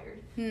so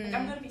tired. Like,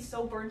 I'm going to be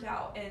so burnt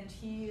out. And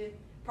he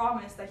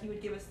promised that he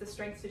would give us the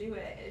strength to do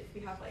it if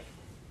we have, like,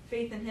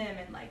 faith in him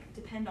and, like,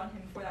 depend on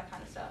him for that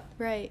kind of stuff.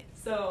 Right.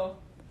 So,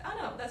 I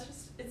don't know, that's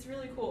just, it's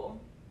really cool.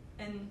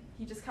 And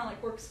he just kind of,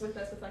 like, works with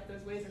us with, like,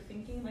 those ways of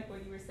thinking, like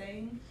what you were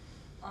saying.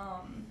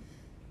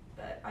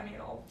 But, I mean, it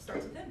all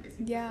starts with him because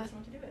he's the first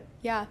one to do it.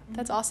 Yeah,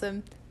 that's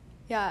awesome.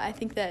 Yeah, I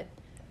think that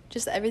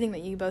just everything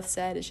that you both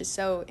said is just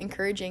so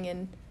encouraging,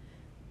 and,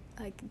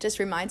 like, just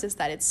reminds us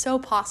that it's so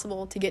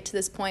possible to get to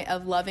this point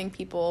of loving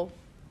people,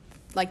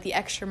 like, the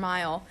extra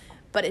mile,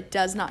 but it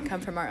does not come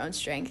from our own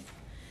strength.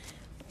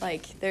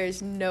 Like,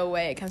 there's no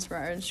way it comes from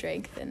our own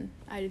strength, and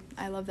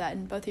I love that.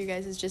 And both of you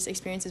guys is just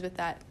experiences with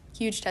that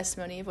huge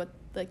testimony of what,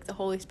 like, the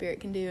Holy Spirit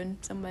can do in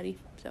somebody.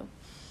 So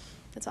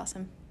that's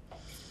awesome.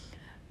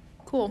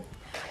 Cool.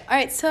 All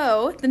right,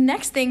 so the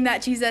next thing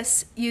that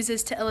Jesus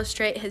uses to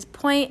illustrate his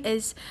point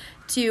is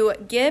to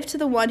give to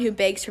the one who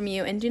begs from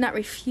you, and do not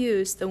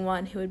refuse the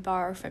one who would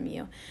borrow from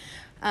you.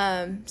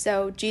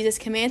 So Jesus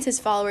commands his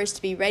followers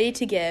to be ready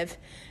to give,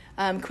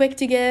 quick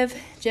to give,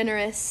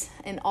 generous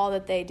in all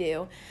that they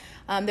do.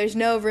 There's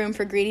no room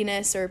for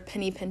greediness or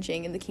penny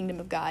pinching in the kingdom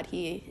of God.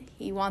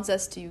 He wants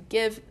us to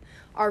give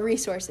our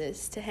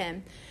resources to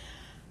him.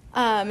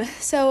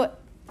 So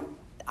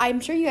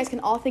I'm sure you guys can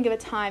all think of a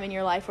time in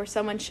your life where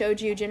someone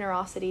showed you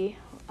generosity,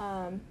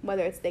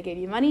 whether it's they gave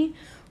you money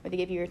or they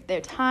gave you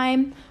their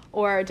time,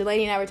 or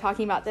Delaney and I were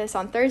talking about this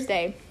on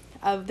Thursday,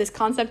 of this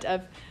concept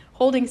of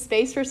holding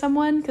space for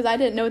someone, because I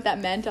didn't know what that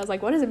meant. I was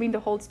like, what does it mean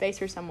to hold space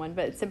for someone?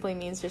 But it simply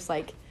means just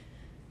like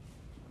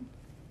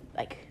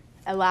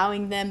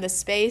allowing them the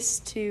space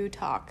to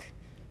talk,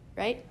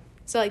 right?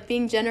 So, like,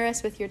 being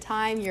generous with your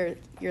time, your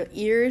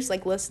ears,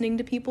 like listening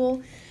to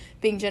people,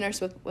 being generous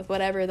with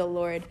whatever the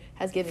Lord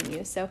has given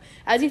you. So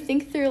as you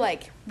think through,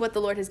 like, what the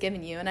Lord has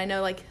given you, and I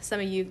know, like, some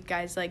of you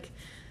guys, like,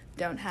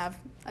 don't have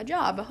a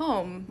job, a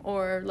home,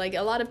 or, like,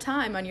 a lot of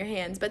time on your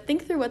hands, but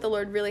think through what the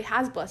Lord really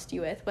has blessed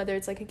you with, whether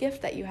it's, like, a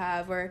gift that you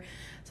have or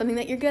something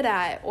that you're good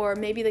at, or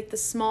maybe, like, the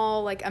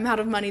small, like, amount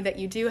of money that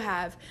you do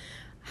have.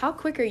 How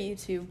quick are you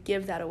to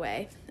give that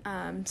away?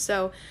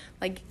 So,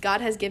 like,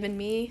 God has given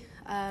me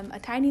a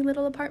tiny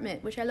little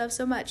apartment, which I love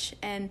so much.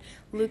 And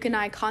Luke and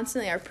I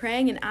constantly are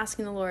praying and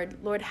asking the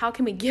Lord, how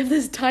can we give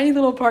this tiny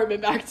little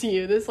apartment back to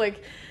you? This,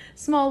 like,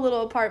 small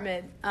little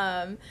apartment.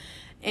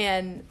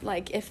 And,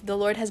 like, if the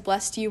Lord has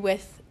blessed you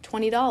with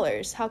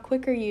 $20, how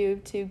quick are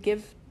you to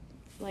give,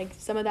 like,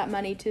 some of that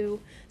money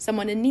to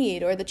someone in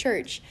need or the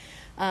church?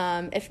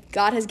 If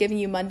God has given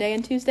you Monday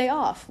and Tuesday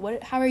off,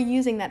 how are you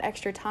using that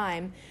extra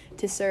time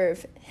to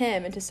serve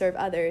him and to serve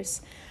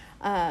others?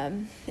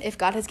 If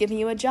God has given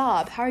you a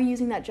job, how are you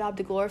using that job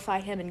to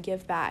glorify him and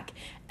give back?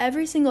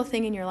 Every single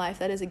thing in your life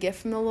that is a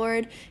gift from the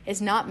Lord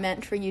is not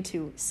meant for you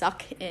to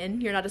suck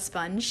in. You're not a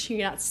sponge.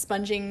 You're not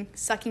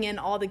sucking in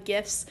all the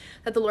gifts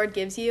that the Lord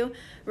gives you.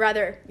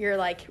 Rather, you're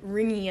like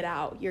wringing it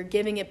out. You're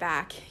giving it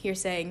back. You're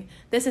saying,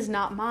 this is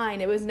not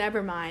mine. It was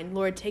never mine.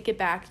 Lord, take it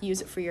back. Use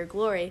it for your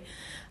glory.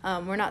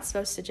 We're not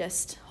supposed to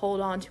just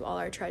hold on to all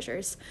our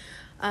treasures.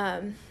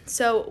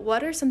 So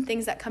what are some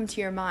things that come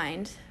to your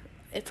mind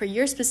for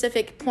your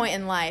specific point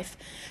in life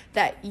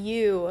that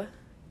you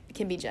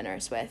can be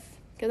generous with?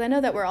 Because I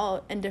know that we're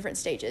all in different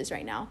stages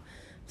right now.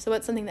 So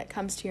what's something that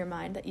comes to your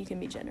mind that you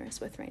can be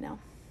generous with right now?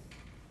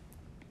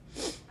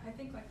 I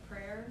think like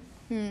prayer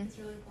is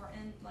really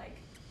important. Like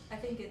I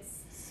think it's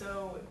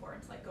so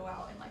important to like go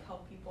out and like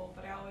help people,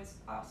 but I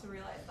also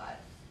realize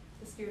that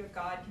the Spirit of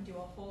God can do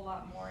a whole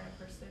lot more in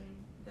a person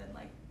than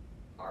like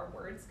our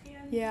words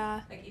can.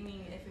 Yeah. Like I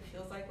mean, if it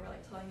feels like we're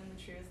like telling them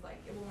the truth,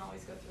 like it won't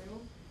always go through.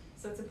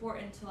 So it's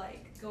important to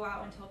like go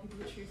out and tell people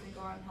the truth and go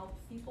out and help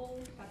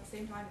people. At the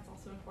same time, it's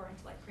also important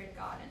to like pray to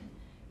God and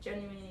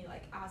genuinely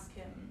like ask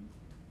him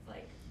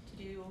like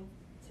to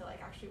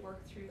like actually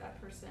work through that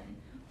person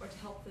or to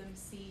help them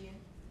see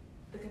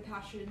the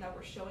compassion that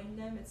we're showing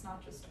them. It's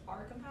not just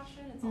our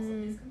compassion, it's also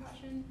his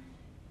compassion,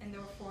 and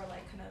therefore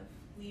like kind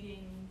of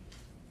leading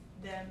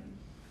them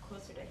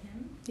closer to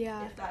him.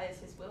 Yeah. If that is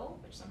his will,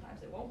 which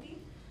sometimes it won't be.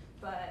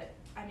 But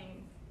I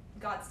mean,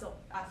 God still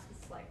asks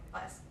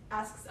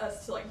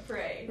us to like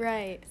pray.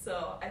 Right.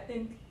 So I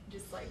think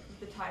just like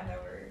the time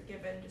that we're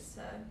given, just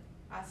to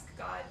ask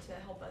God to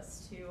help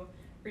us to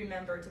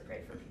remember to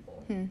pray for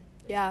people.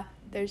 Yeah,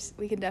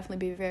 we can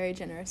definitely be very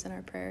generous in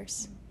our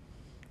prayers.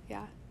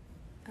 Yeah,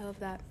 I love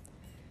that.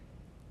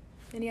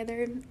 Any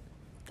other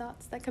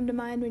thoughts that come to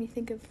mind when you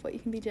think of what you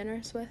can be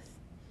generous with?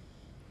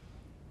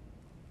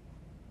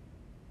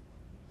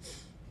 I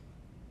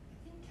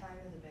think time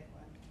is a big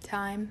one.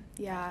 Time,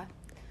 yeah.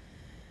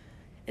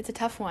 It's a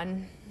tough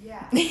one.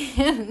 Yeah.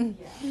 I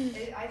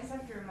just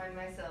have to remind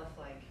myself,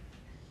 like,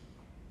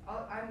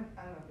 I'm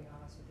gonna be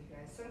honest with you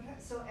guys.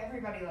 Sometimes, so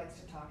everybody likes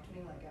to talk to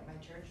me, like, at my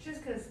church,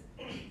 just because,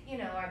 you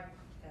know,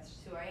 that's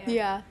just who I am.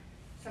 Yeah.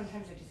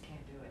 Sometimes I just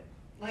can't do it.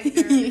 Like,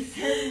 there are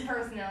certain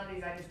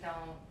personalities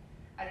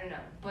I don't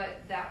know.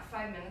 But that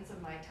 5 minutes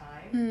of my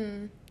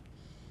time,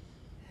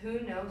 who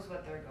knows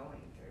what they're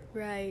going through.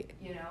 Right.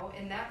 You know,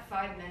 and that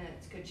 5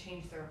 minutes could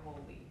change their whole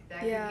week.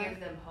 That could give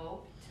them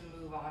hope to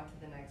move on to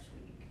the next week.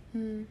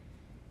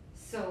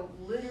 So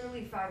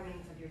literally 5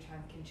 minutes of your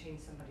time can change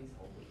somebody's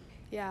whole week.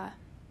 Yeah.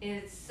 And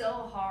it's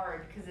so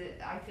hard because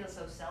I feel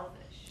so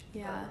selfish.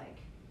 Yeah. But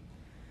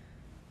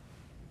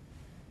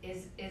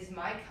like, is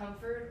my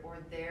comfort or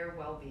their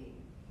well-being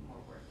more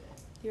worth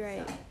it? You're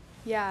right. So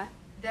Yeah.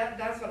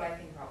 that's what I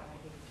think about when I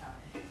think of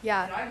time.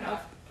 Yeah. And I'm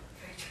not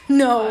perfect.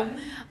 No,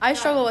 I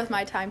struggle with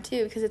my time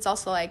too, because it's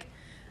also like,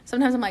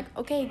 sometimes I'm like,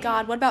 okay,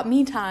 God, what about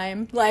me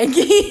time? Like,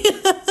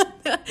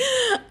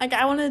 like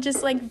I want to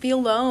just like be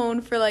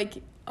alone for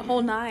like a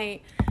whole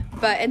night,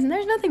 and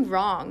there's nothing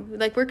wrong.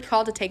 Like, we're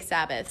called to take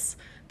Sabbaths,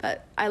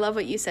 but I love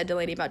what you said,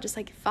 Delaney, about just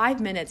like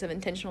 5 minutes of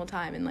intentional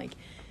time and like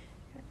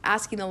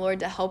asking the Lord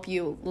to help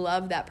you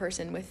love that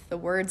person with the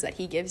words that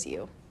he gives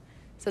you.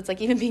 So it's like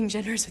even being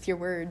generous with your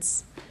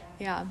words.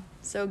 Yeah,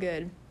 so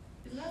good.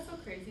 Isn't that so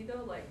crazy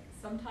though? Like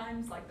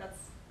sometimes like that's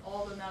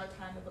all the amount of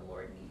time that the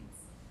Lord needs.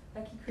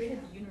 Like he created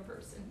the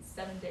universe in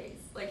 7 days.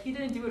 Like he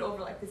didn't do it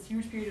over like this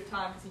huge period of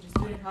time because he just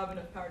didn't have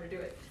enough power to do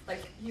it.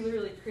 Like he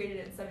literally created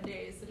it in 7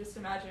 days. So just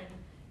imagine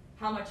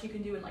how much you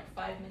can do in like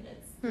 5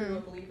 minutes through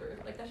a believer.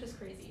 Like that's just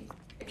crazy.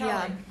 It kind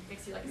of like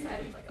makes you like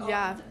excited. Like, oh,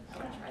 I want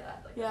to try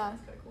that. Like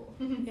that's kind of cool.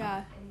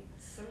 Yeah. And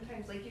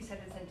sometimes, like you said,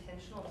 it's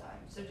intentional time.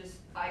 So just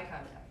eye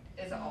contact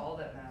is all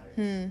that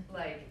matters.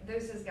 Like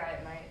there's this guy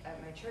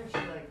at my church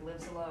who like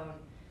lives alone,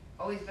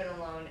 always been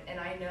alone, and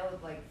I know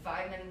like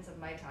 5 minutes of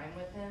my time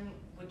with him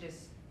would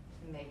just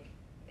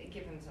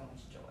give him so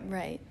much joy.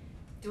 Right.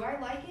 Do I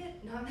like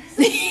it? Not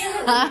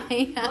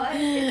necessarily. But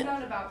it's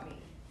not about me.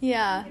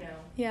 Yeah. You know?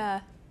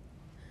 Yeah.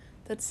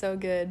 That's so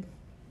good.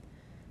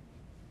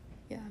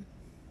 Yeah.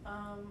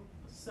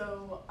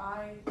 So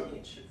I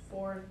teach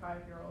 4 and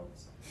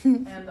 5-year-olds,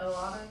 and a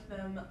lot of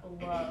them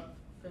love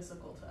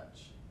physical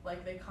touch.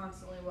 Like, they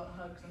constantly want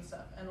hugs and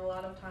stuff, and a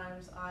lot of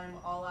times I'm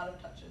all out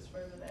of touches for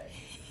the day,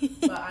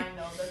 but I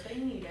know that they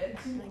need it.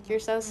 Like, you're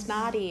so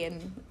snotty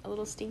and a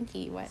little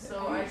stinky. What?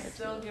 So I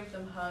still give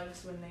them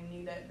hugs when they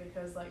need it,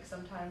 because like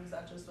sometimes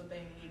that's just what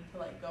they need to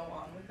like go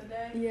on with the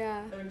day.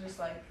 Yeah. They're just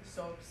like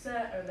so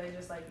upset, or they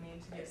just like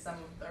need to get some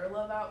of their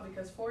love out,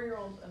 because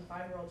 4-year-olds and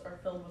 5-year-olds are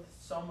filled with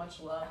so much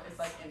love. It's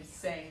like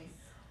insane.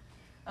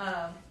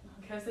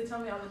 Because they tell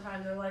me all the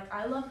time, they're like,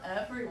 I love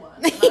everyone.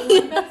 And I'm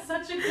like, that's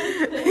such a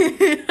good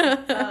thing.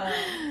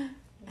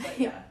 But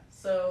yeah,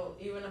 so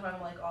even if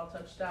I'm like all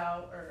touched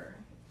out or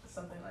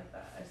something like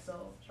that, I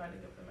still try to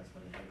give them as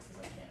many hugs as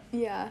I can.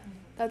 Yeah,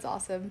 that's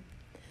awesome.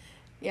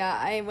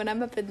 Yeah, when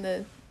I'm up in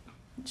the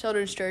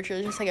children's church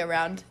or just like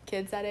around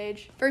kids that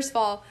age, first of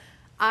all,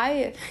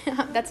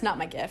 That's not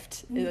my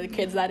gift, the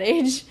kids that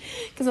age,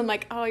 because I'm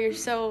like, oh, you're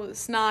so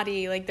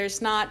snotty, like there's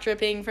snot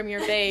dripping from your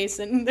face,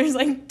 and there's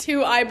like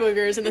 2 eye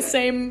boogers in the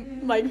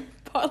same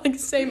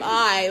same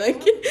eye,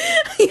 like,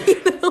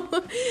 you know?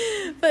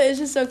 But it's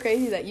just so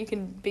crazy that you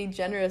can be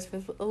generous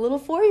with a little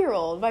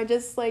 4-year-old by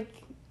just like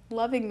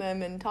loving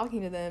them and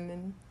talking to them,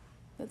 and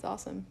that's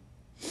awesome.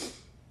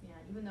 Yeah,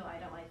 even though I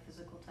don't like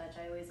physical touch,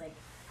 I always like,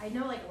 I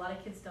know like a lot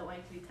of kids don't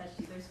like to be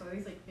touched either, so I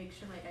always like make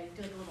sure like I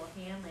do like a little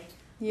hand, like,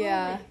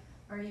 Yeah.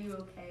 oh, like, are you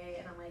okay?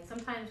 And I'm like,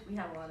 sometimes we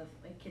have a lot of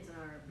like kids in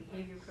our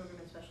behavior program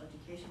and special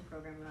education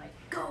program, and they're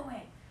like, go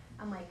away.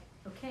 I'm like,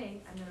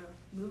 okay, I'm gonna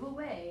move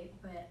away,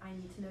 but I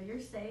need to know you're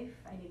safe.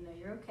 I need to know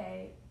you're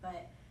okay,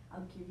 but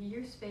I'll give you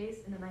your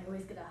space. And then I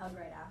always get a hug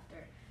right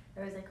after.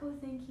 They're always like, oh,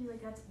 thank you.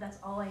 Like that's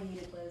all I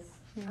needed was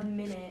a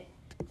minute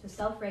to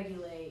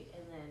self-regulate,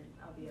 and then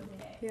I'll be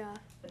okay. Yeah.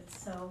 But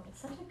it's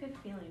such a good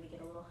feeling to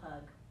get a little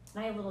hug.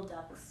 And I have little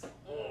ducks.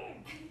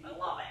 I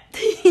love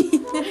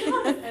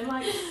it. And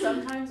like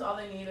sometimes all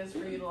they need is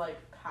for you to like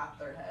pat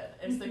their head.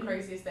 It's the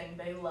craziest thing.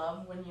 They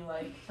love when you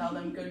like tell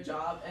them good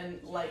job and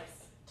like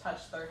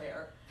touch their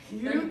hair.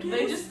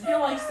 They just feel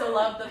like so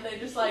loved that they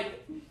just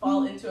like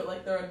fall into it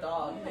like they're a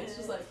dog. It's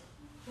just like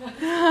it's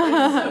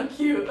so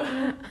cute.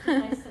 It's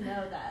nice to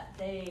know that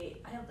they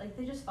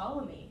just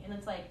follow me, and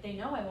it's like they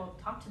know I won't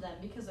talk to them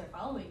because they're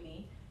following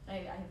me. I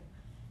have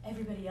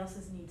everybody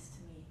else's needs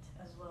to meet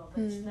as well,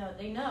 but just know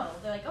they know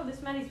they're like, oh,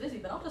 this Maddie's busy,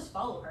 but I'll just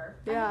follow her.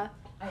 Yeah.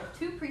 I have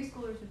 2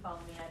 preschoolers who follow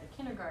me. I have a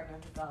kindergartner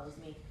who follows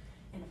me,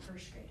 and a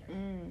first grader.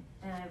 And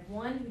I have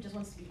one who just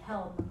wants to be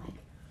held. And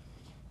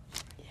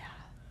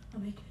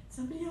I'm like,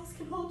 somebody else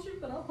can hold you,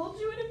 but I'll hold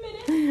you in a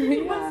minute. Give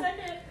me 1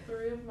 second.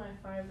 3 of my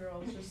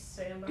 5-year-olds just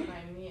stand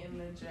behind me in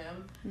the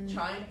gym,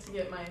 trying to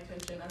get my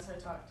attention as I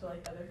talk to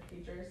like other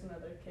teachers and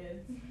other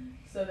kids.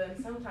 So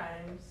then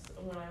sometimes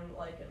when I'm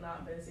like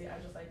not busy, I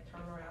just like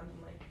turn around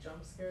and like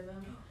jump scare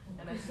them,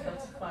 and it's the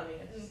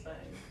funniest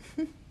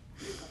thing.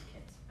 I love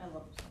kids. I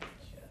love them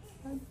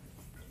so much.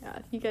 Yeah,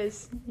 you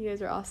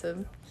guys are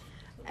awesome.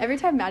 Every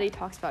time Maddie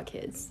talks about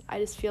kids, I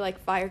just feel like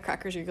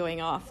firecrackers are going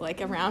off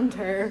like around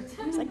her.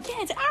 It's like,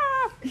 kids,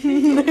 ah!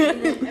 And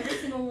then every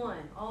single one,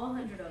 all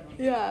 100 of them.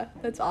 Yeah,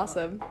 that's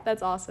awesome.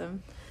 That's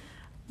awesome.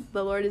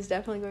 The Lord is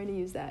definitely going to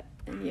use that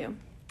in you.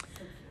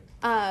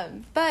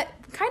 But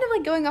kind of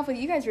like going off what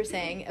you guys were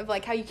saying of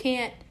like how you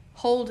can't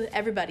hold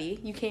everybody.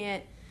 You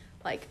can't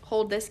like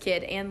hold this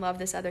kid and love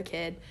this other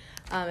kid.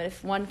 And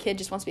if one kid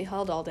just wants to be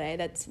held all day,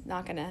 that's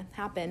not going to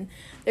happen.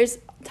 There's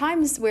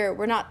times where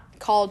we're not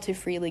called to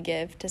freely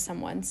give to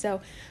someone.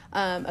 So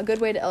a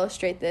good way to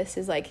illustrate this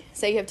is like,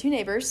 say you have 2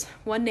 neighbors.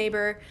 One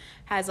neighbor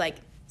has like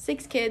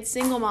 6 kids,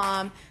 single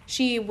mom.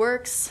 She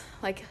works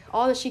like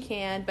all that she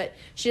can, but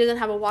she doesn't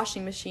have a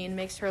washing machine. It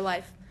makes her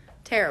life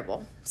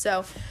terrible.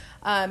 So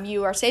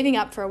you are saving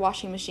up for a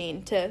washing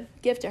machine to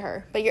give to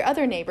her. But your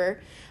other neighbor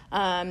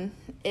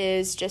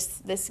is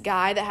just this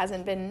guy that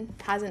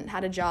hasn't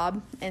had a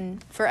job in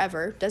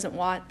forever, doesn't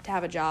want to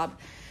have a job,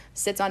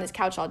 sits on his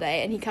couch all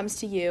day, and he comes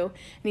to you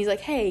and he's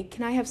like, hey,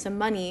 can I have some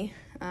money?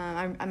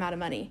 I'm out of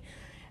money.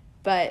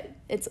 But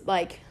it's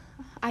like,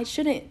 you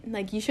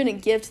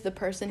shouldn't give to the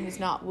person who's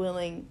not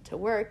willing to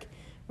work.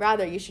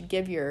 Rather, you should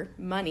give your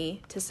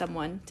money to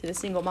to the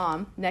single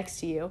mom next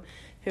to you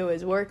who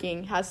is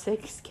working, has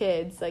 6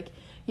 kids. Like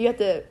we have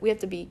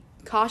to be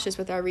cautious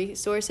with our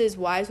resources,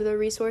 wise with our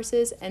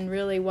resources, and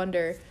really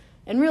wonder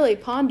and really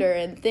ponder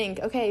and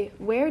think, okay,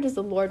 where does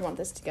the Lord want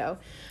this to go?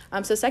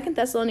 So 2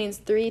 Thessalonians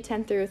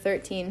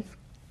 3:10-13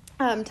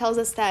 tells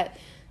us that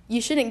you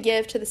shouldn't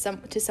give to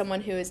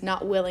someone who is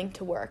not willing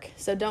to work.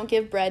 So don't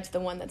give bread to the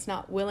one that's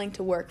not willing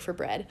to work for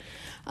bread.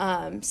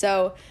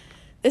 So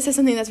this is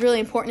something that's really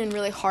important and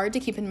really hard to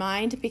keep in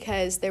mind,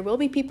 because there will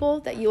be people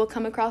that you will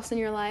come across in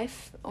your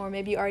life, or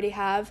maybe you already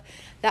have,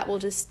 that will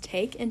just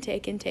take and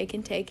take and take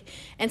and take.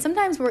 And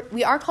sometimes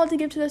we are called to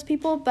give to those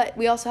people, but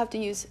we also have to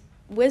use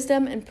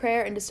wisdom and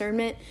prayer and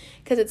discernment,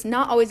 because it's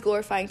not always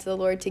glorifying to the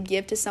Lord to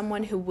give to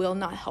someone who will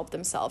not help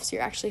themselves.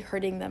 You're actually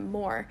hurting them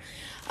more.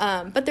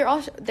 But there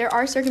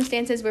are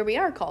circumstances where we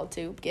are called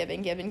to give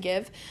and give and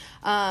give.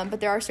 But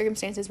there are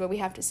circumstances where we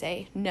have to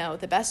say, no,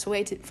 the best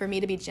way for me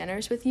to be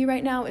generous with you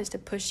right now is to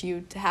push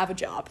you to have a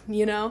job,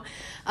 you know?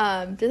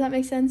 Does that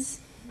make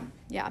sense?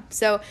 Yeah.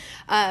 So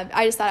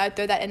I just thought I'd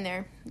throw that in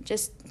there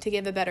just to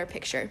give a better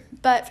picture.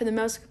 But for the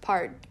most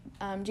part,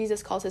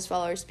 Jesus calls his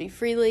followers to be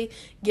freely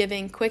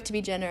giving, quick to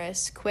be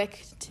generous,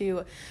 quick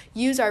to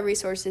use our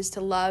resources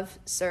to love,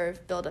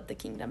 serve, build up the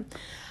kingdom.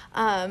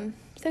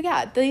 So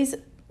yeah,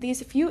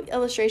 these few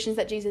illustrations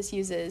that Jesus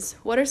uses,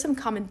 what are some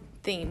common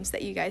themes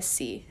that you guys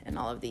see in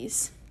all of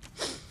these?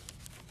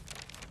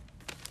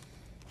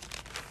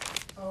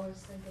 Always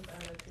think of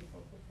other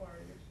people before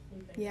you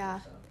think of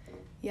yourself.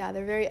 Yeah,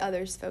 they're very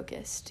others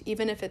focused,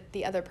 even if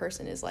the other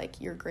person is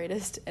like your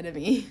greatest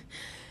enemy.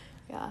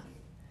 Yeah,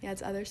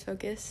 it's others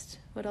focused.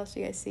 What else do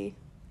you guys see?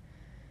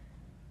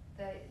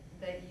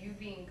 That you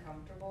being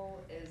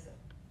comfortable is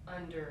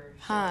under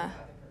showing the other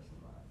person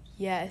love.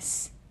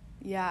 Yes.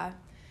 Yeah.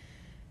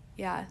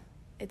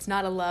 It's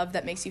not a love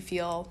that makes you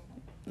feel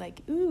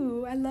like,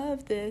 ooh, I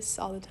love this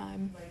all the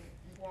time. Like,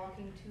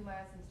 walking 2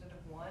 miles instead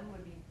of 1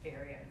 would be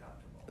very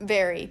uncomfortable.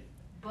 Very.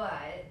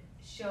 But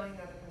showing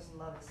the other person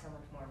love is so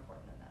much more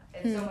important than that.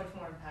 It's so much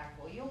more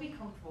impactful. You'll be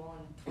comfortable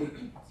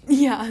and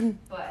Yeah.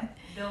 but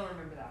they'll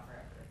remember that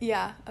forever.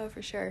 Yeah. Oh,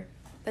 for sure.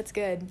 That's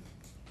good.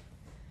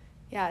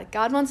 Yeah.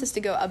 God wants us to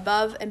go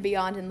above and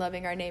beyond in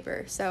loving our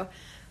neighbor. So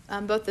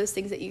both those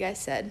things that you guys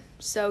said,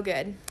 so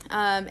good.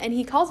 And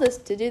he calls us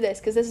to do this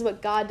because this is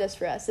what God does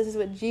for us. This is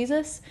what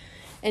Jesus,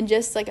 and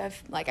just like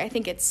I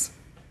think it's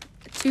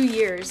 2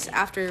 years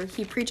after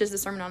he preaches the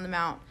Sermon on the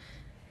Mount.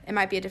 It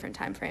might be a different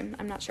time frame.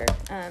 I'm not sure.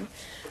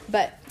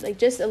 But like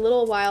just a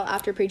little while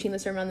after preaching the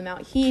Sermon on the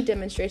Mount, he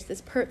demonstrates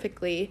this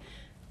perfectly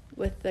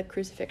with the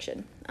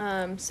crucifixion.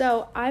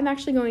 So I'm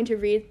actually going to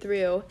read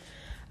through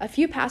a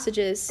few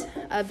passages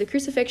of the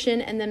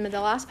crucifixion, and then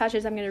the last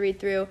passage I'm going to read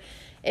through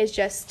is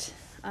just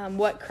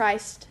what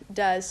Christ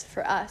does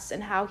for us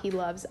and how he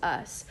loves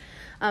us.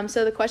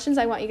 So the questions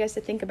I want you guys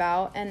to think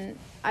about, and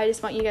I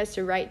just want you guys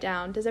to write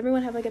down. Does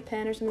everyone have like a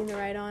pen or something to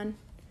write on?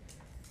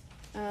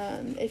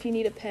 If you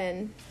need a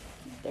pen,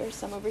 there's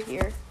some over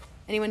here.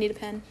 Anyone need a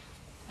pen?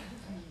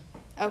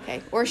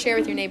 Okay, or share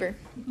with your neighbor.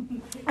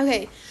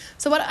 Okay,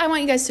 so what I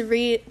want you guys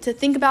to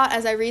think about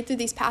as I read through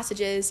these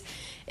passages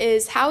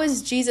is how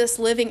is Jesus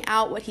living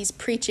out what he's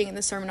preaching in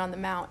the Sermon on the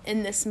Mount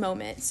in this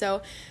moment?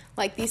 So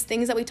like these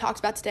things that we talked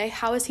about today,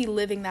 how is he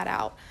living that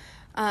out?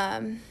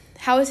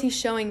 How is he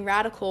showing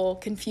radical,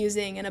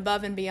 confusing, and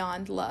above and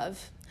beyond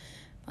love?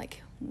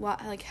 Like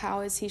how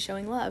is he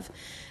showing love?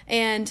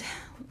 And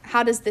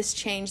how does this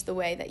change the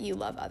way that you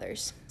love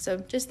others? So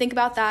just think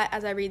about that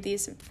as I read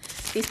these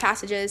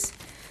passages.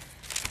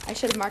 I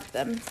should have marked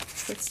them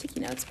with sticky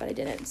notes, but I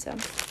didn't. So,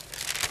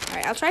 all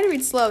right, I'll try to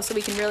read slow so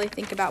we can really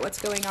think about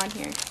what's going on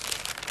here.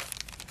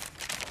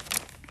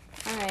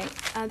 All right,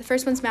 the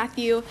first one's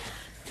Matthew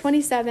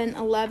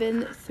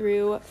 27:11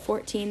 through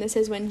 14. This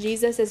is when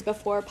Jesus is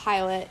before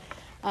Pilate.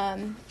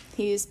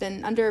 He's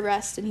been under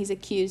arrest and he's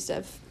accused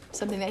of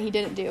something that he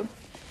didn't do.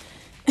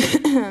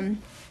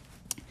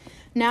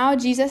 Now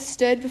Jesus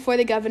stood before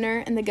the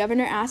governor, and the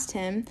governor asked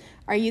him,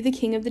 "Are you the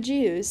king of the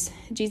Jews?"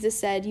 Jesus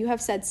said, "You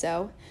have said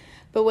so."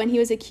 But when he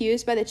was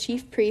accused by the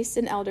chief priests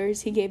and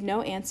elders, he gave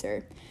no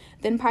answer.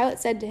 Then Pilate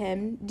said to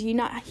him, "Do you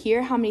not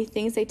hear how many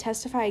things they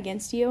testify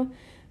against you?"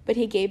 But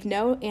he gave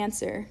no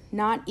answer,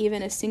 not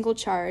even a single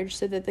charge,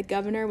 so that the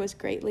governor was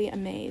greatly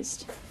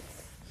amazed.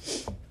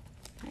 All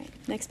right,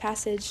 next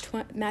passage,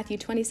 Matthew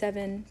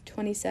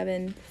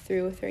 27:27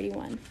 through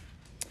 31.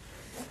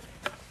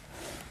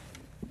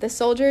 The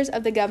soldiers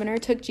of the governor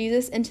took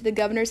Jesus into the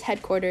governor's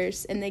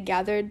headquarters, and they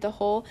gathered the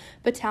whole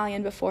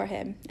battalion before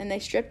him. And they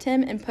stripped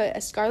him and put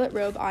a scarlet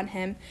robe on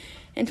him,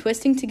 and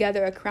twisting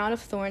together a crown of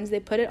thorns,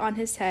 they put it on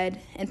his head,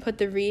 and put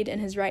the reed in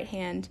his right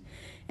hand.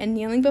 And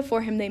kneeling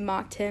before him, they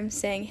mocked him,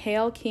 saying,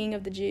 "Hail, King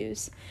of the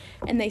Jews!"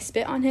 And they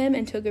spit on him,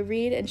 and took a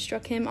reed, and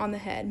struck him on the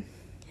head.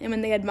 And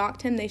when they had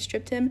mocked him, they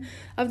stripped him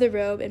of the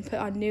robe, and put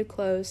on new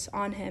clothes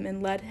on him,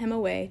 and led him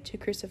away to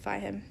crucify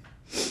him.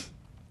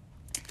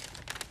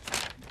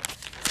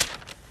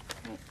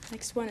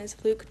 Next one is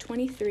Luke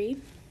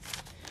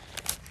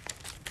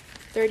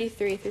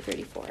 23:33 through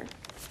 34.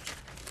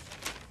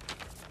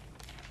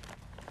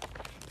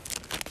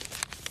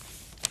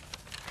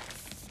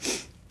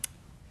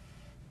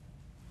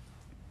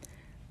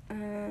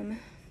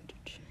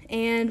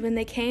 And when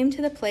they came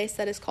to the place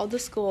that is called the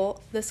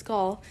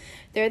skull,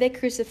 there they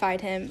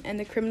crucified him, and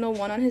the criminal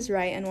one on his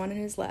right and one on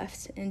his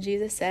left. And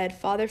Jesus said,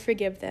 "Father,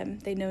 forgive them.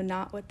 They know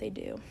not what they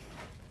do."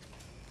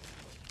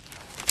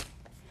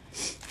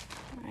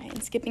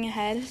 And skipping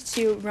ahead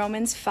to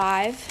Romans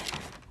 5.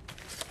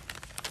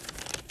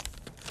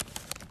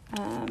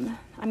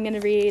 I'm going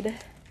to read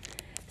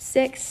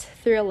 6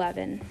 through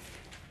 11.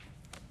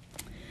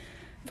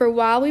 For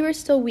while we were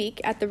still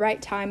weak, at the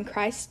right time,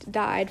 Christ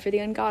died for the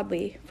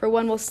ungodly. For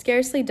one will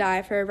scarcely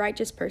die for a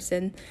righteous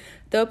person,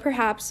 though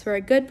perhaps for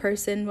a good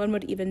person one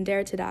would even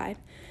dare to die.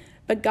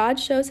 But God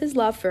shows his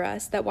love for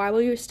us, that while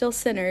we were still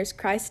sinners,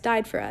 Christ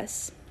died for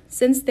us.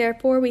 Since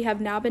therefore we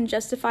have now been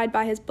justified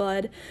by his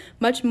blood,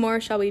 much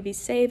more shall we be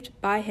saved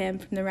by him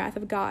from the wrath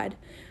of God.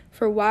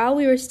 For while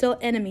we were still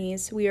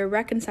enemies, we were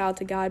reconciled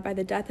to God by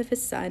the death of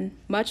his Son.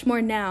 Much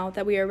more now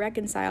that we are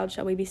reconciled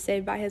shall we be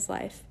saved by his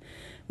life.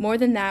 More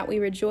than that, we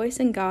rejoice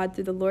in God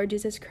through the Lord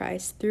Jesus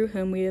Christ, through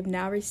whom we have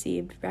now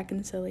received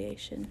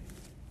reconciliation.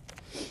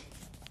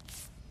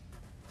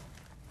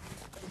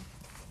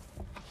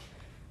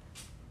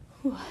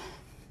 Whew.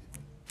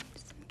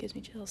 Just gives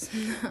me chills.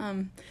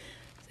 So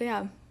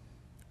yeah.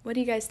 What do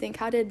you guys think?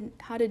 How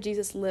did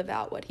Jesus live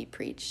out what he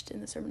preached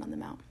in the Sermon on the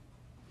Mount?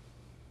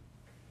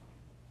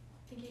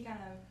 I think he kind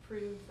of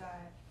proved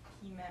that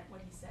he meant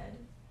what he said.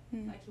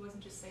 Like he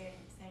wasn't just saying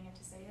it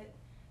to say it.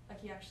 Like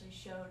he actually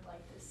showed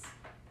like this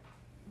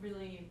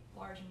really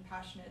large and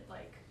passionate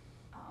like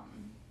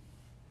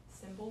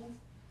symbol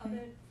of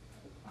it.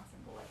 Not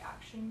symbol, like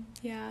action.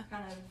 Yeah.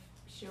 Kind of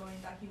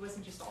showing that he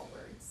wasn't just all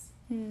words.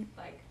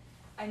 Like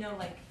I know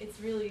like it's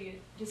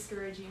really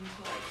discouraging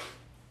to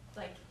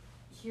like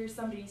hear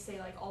somebody say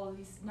like all of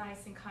these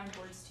nice and kind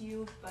words to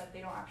you, but they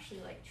don't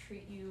actually like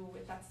treat you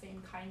with that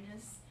same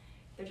kindness.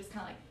 They're just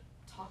kind of like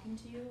talking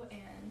to you.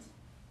 And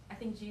I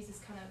think Jesus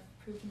kind of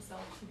proved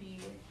himself to be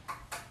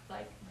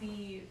like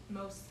the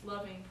most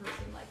loving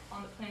person like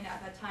on the planet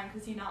at that time,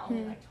 because he not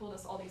only like told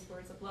us all these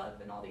words of love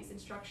and all these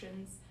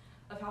instructions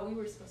of how we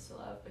were supposed to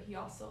love, but he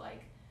also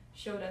like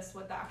showed us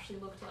what that actually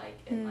looked like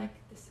in like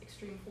this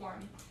extreme form.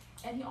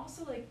 And he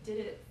also like did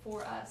it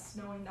for us,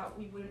 knowing that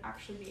we wouldn't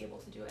actually be able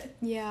to do it.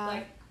 Yeah.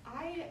 Like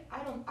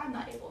I'm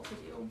not able to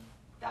do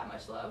that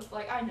much love.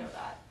 Like I know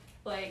that.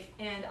 Like,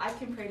 and I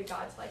can pray to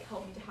God to like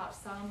help me to have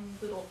some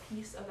little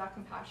piece of that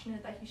compassion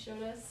that he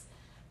showed us.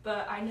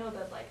 But I know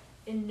that like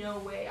in no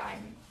way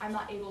I'm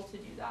not able to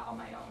do that on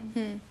my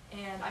own.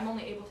 And I'm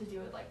only able to do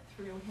it like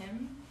through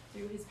him,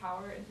 through his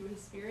power and through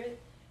his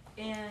spirit.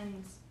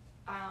 And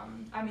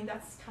I mean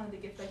that's kind of the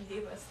gift that he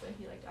gave us when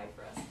he like died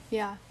for us.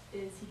 Yeah.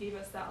 Is he gave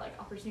us that like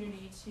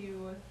opportunity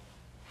to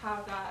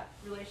have that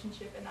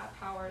relationship and that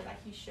power that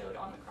he showed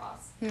on the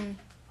cross. I don't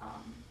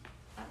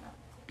know.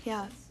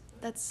 Yeah.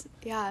 That's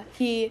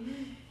he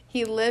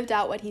lived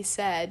out what he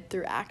said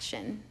through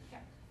action.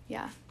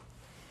 Yeah.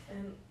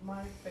 And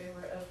my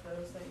favorite of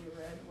those that you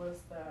read was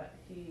that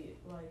he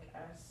like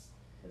asked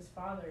his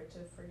father to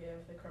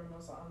forgive the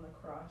criminals on the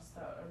cross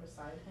that are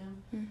beside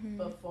him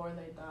before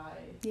they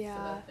die, so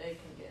that they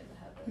can get into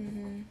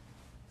heaven.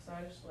 So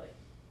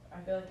I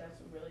feel like that's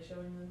really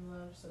showing them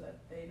love, so that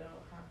they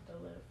don't have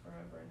to live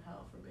forever in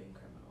hell for being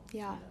criminals.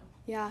 Yeah. You know?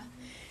 Yeah.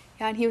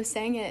 Yeah, and he was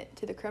saying it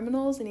to the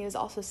criminals, and he was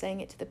also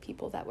saying it to the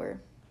people that were,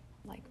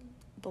 like,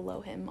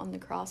 below him on the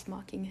cross,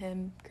 mocking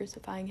him,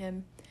 crucifying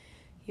him.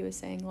 He was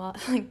saying, well,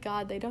 like,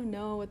 God, they don't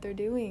know what they're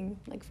doing.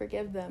 Like,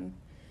 forgive them.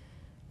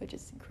 Which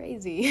is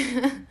crazy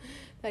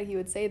that he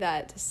would say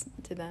that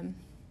to them.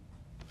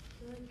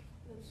 I feel like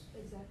that's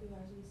exactly what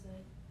I was going to say.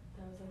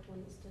 That was, like, one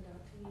that stood out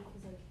to me.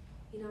 Because, like,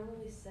 he not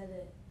only said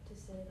it to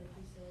say it,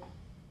 like you said,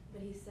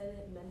 but he said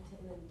it, meant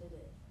it, and then did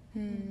it.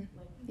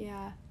 Like,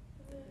 yeah.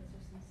 It's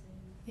just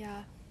insane.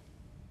 Yeah.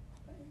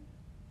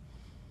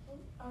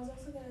 I was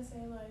also going to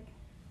say, like,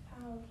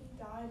 how he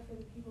died for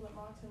the people that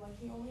mocked him. Like,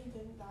 he only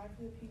didn't die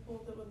for the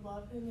people that would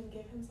love him and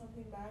give him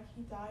something back.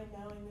 He died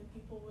knowing that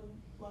people wouldn't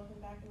love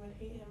him back and would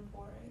hate him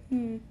for it.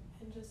 And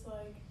just,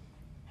 like,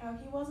 how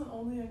he wasn't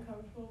only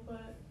uncomfortable,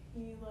 but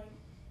he, like,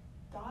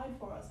 died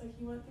for us. Like,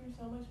 he went through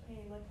so much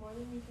pain, like, more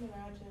than we can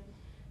imagine,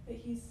 but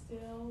he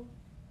still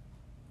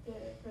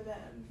did it for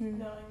them,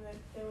 knowing that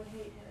they would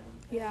hate him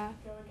and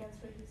go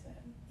against what he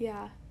said.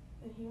 Yeah.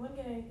 And he wouldn't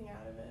get anything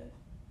out of it,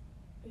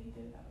 but he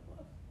did it out of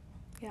love.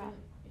 Yeah.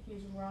 And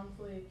he's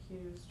wrongfully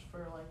accused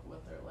for, like, what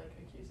they're, like,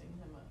 accusing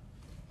him of.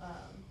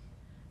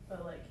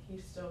 But, like,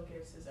 he still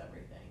gives his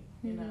everything,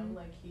 you know?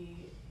 Like,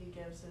 he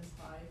gives his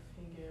life,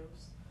 he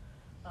gives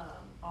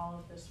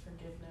all of this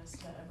forgiveness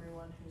to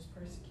everyone who's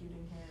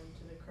persecuting him,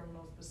 to the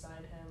criminals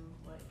beside him.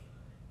 Like,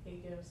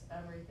 he gives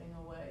everything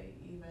away,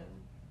 even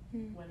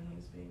when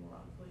he's being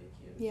wrongfully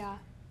accused. Yeah.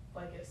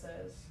 Like it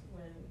says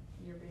when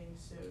you're being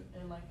sued.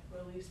 And, like,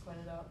 Elise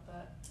pointed out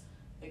that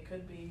it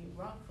could be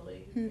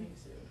wrongfully being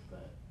sued,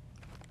 but...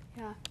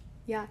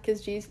 Yeah,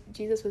 because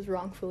Jesus was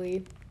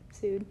wrongfully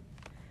sued.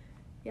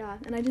 Yeah,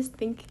 and I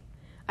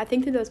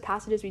think through those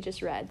passages we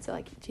just read, so,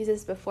 like,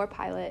 Jesus before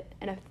Pilate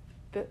and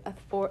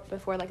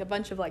before like, a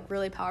bunch of, like,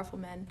 really powerful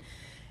men,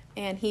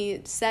 and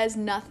he says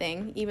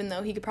nothing, even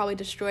though he could probably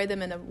destroy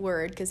them in a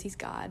word, because he's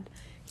God.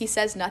 He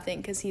says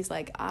nothing, because he's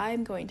like,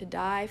 I'm going to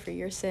die for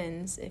your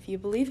sins. If you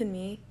believe in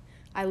me,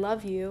 I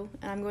love you,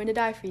 and I'm going to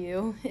die for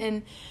you.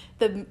 And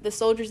the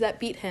soldiers that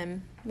beat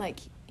him, like,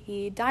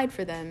 he died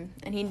for them,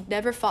 and he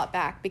never fought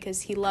back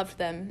because he loved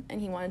them, and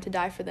he wanted to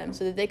die for them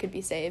so that they could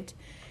be saved.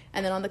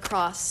 And then on the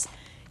cross,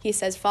 he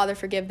says, Father,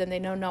 forgive them. They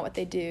know not what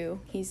they do.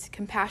 He's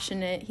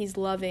compassionate. He's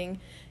loving.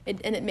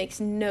 And it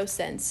makes no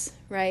sense,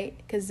 right?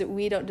 Because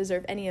we don't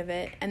deserve any of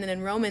it. And then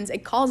in Romans,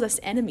 it calls us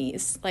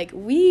enemies. Like,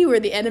 we were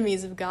the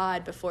enemies of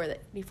God before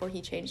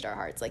he changed our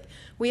hearts. Like,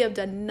 we have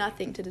done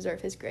nothing to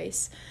deserve his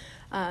grace.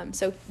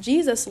 So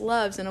Jesus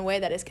loves in a way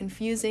that is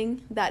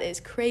confusing, that is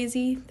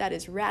crazy, that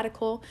is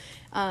radical,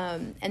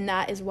 and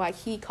that is why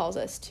he calls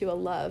us to a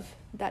love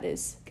that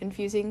is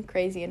confusing,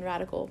 crazy, and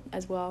radical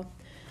as well.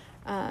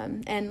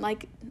 And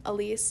like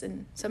Elise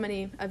and so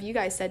many of you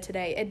guys said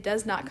today, it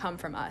does not come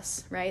from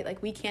us, right?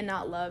 Like, we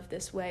cannot love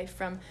this way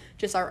from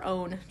just our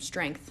own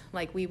strength.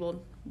 Like, we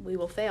will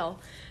fail.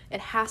 It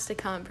has to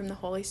come from the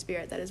Holy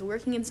Spirit that is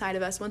working inside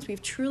of us once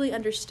we've truly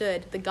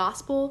understood the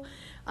gospel,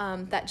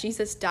 that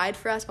Jesus died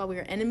for us while we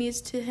were enemies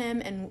to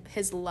him, and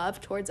his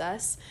love towards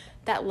us.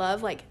 That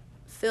love, like,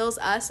 fills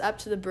us up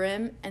to the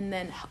brim and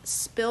then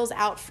spills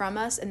out from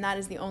us, and that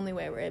is the only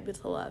way we're able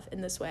to love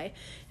in this way.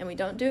 And we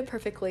don't do it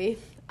perfectly.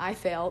 I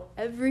fail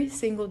every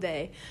single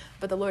day,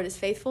 but the Lord is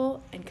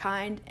faithful and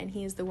kind, and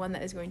he is the one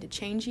that is going to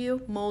change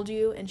you, mold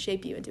you, and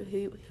shape you into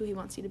who he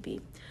wants you to be.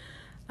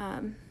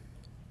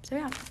 So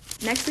yeah,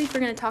 next week we're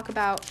going to talk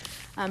about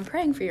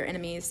praying for your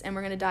enemies, and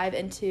we're going to dive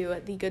into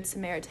the Good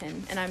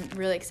Samaritan, and I'm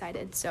really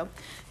excited. So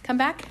come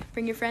back,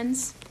 bring your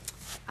friends.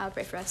 I'll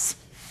pray for us.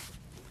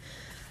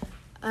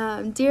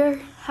 Dear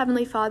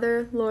Heavenly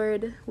Father,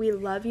 Lord, we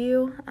love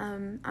you.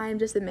 I am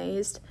just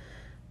amazed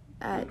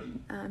at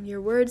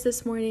your words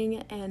this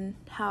morning and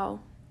how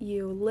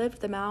you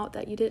lived them out,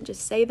 that you didn't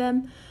just say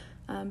them,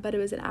 but it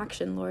was an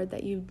action, Lord,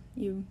 that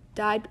you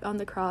died on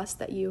the cross,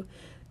 that you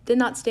did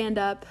not stand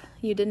up,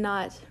 you did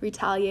not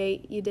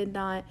retaliate, you did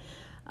not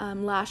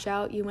lash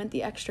out, you went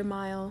the extra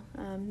mile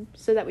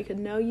so that we could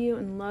know you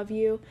and love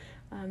you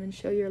and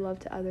show your love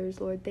to others,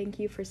 Lord. Thank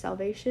you for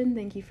salvation.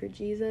 Thank you for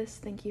Jesus.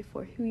 Thank you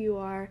for who you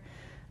are,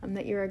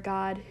 that you're a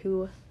God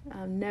who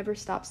never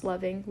stops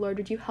loving. Lord,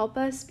 would you help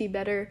us be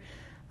better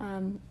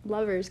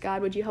lovers,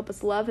 God? Would you help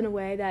us love in a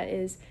way that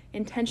is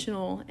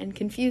intentional and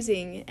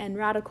confusing and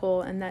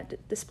radical and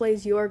that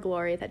displays your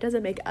glory, that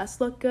doesn't make us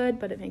look good,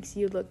 but it makes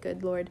you look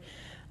good, Lord.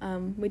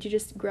 Would you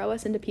just grow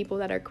us into people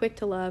that are quick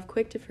to love,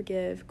 quick to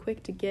forgive,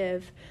 quick to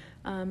give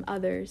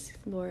others,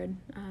 Lord.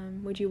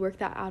 Would you work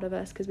that out of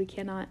us, because we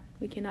cannot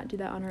do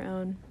that on our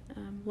own.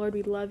 Lord,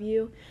 we love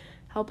you.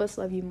 Help us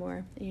love you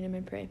more. In your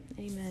name I pray.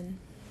 Amen.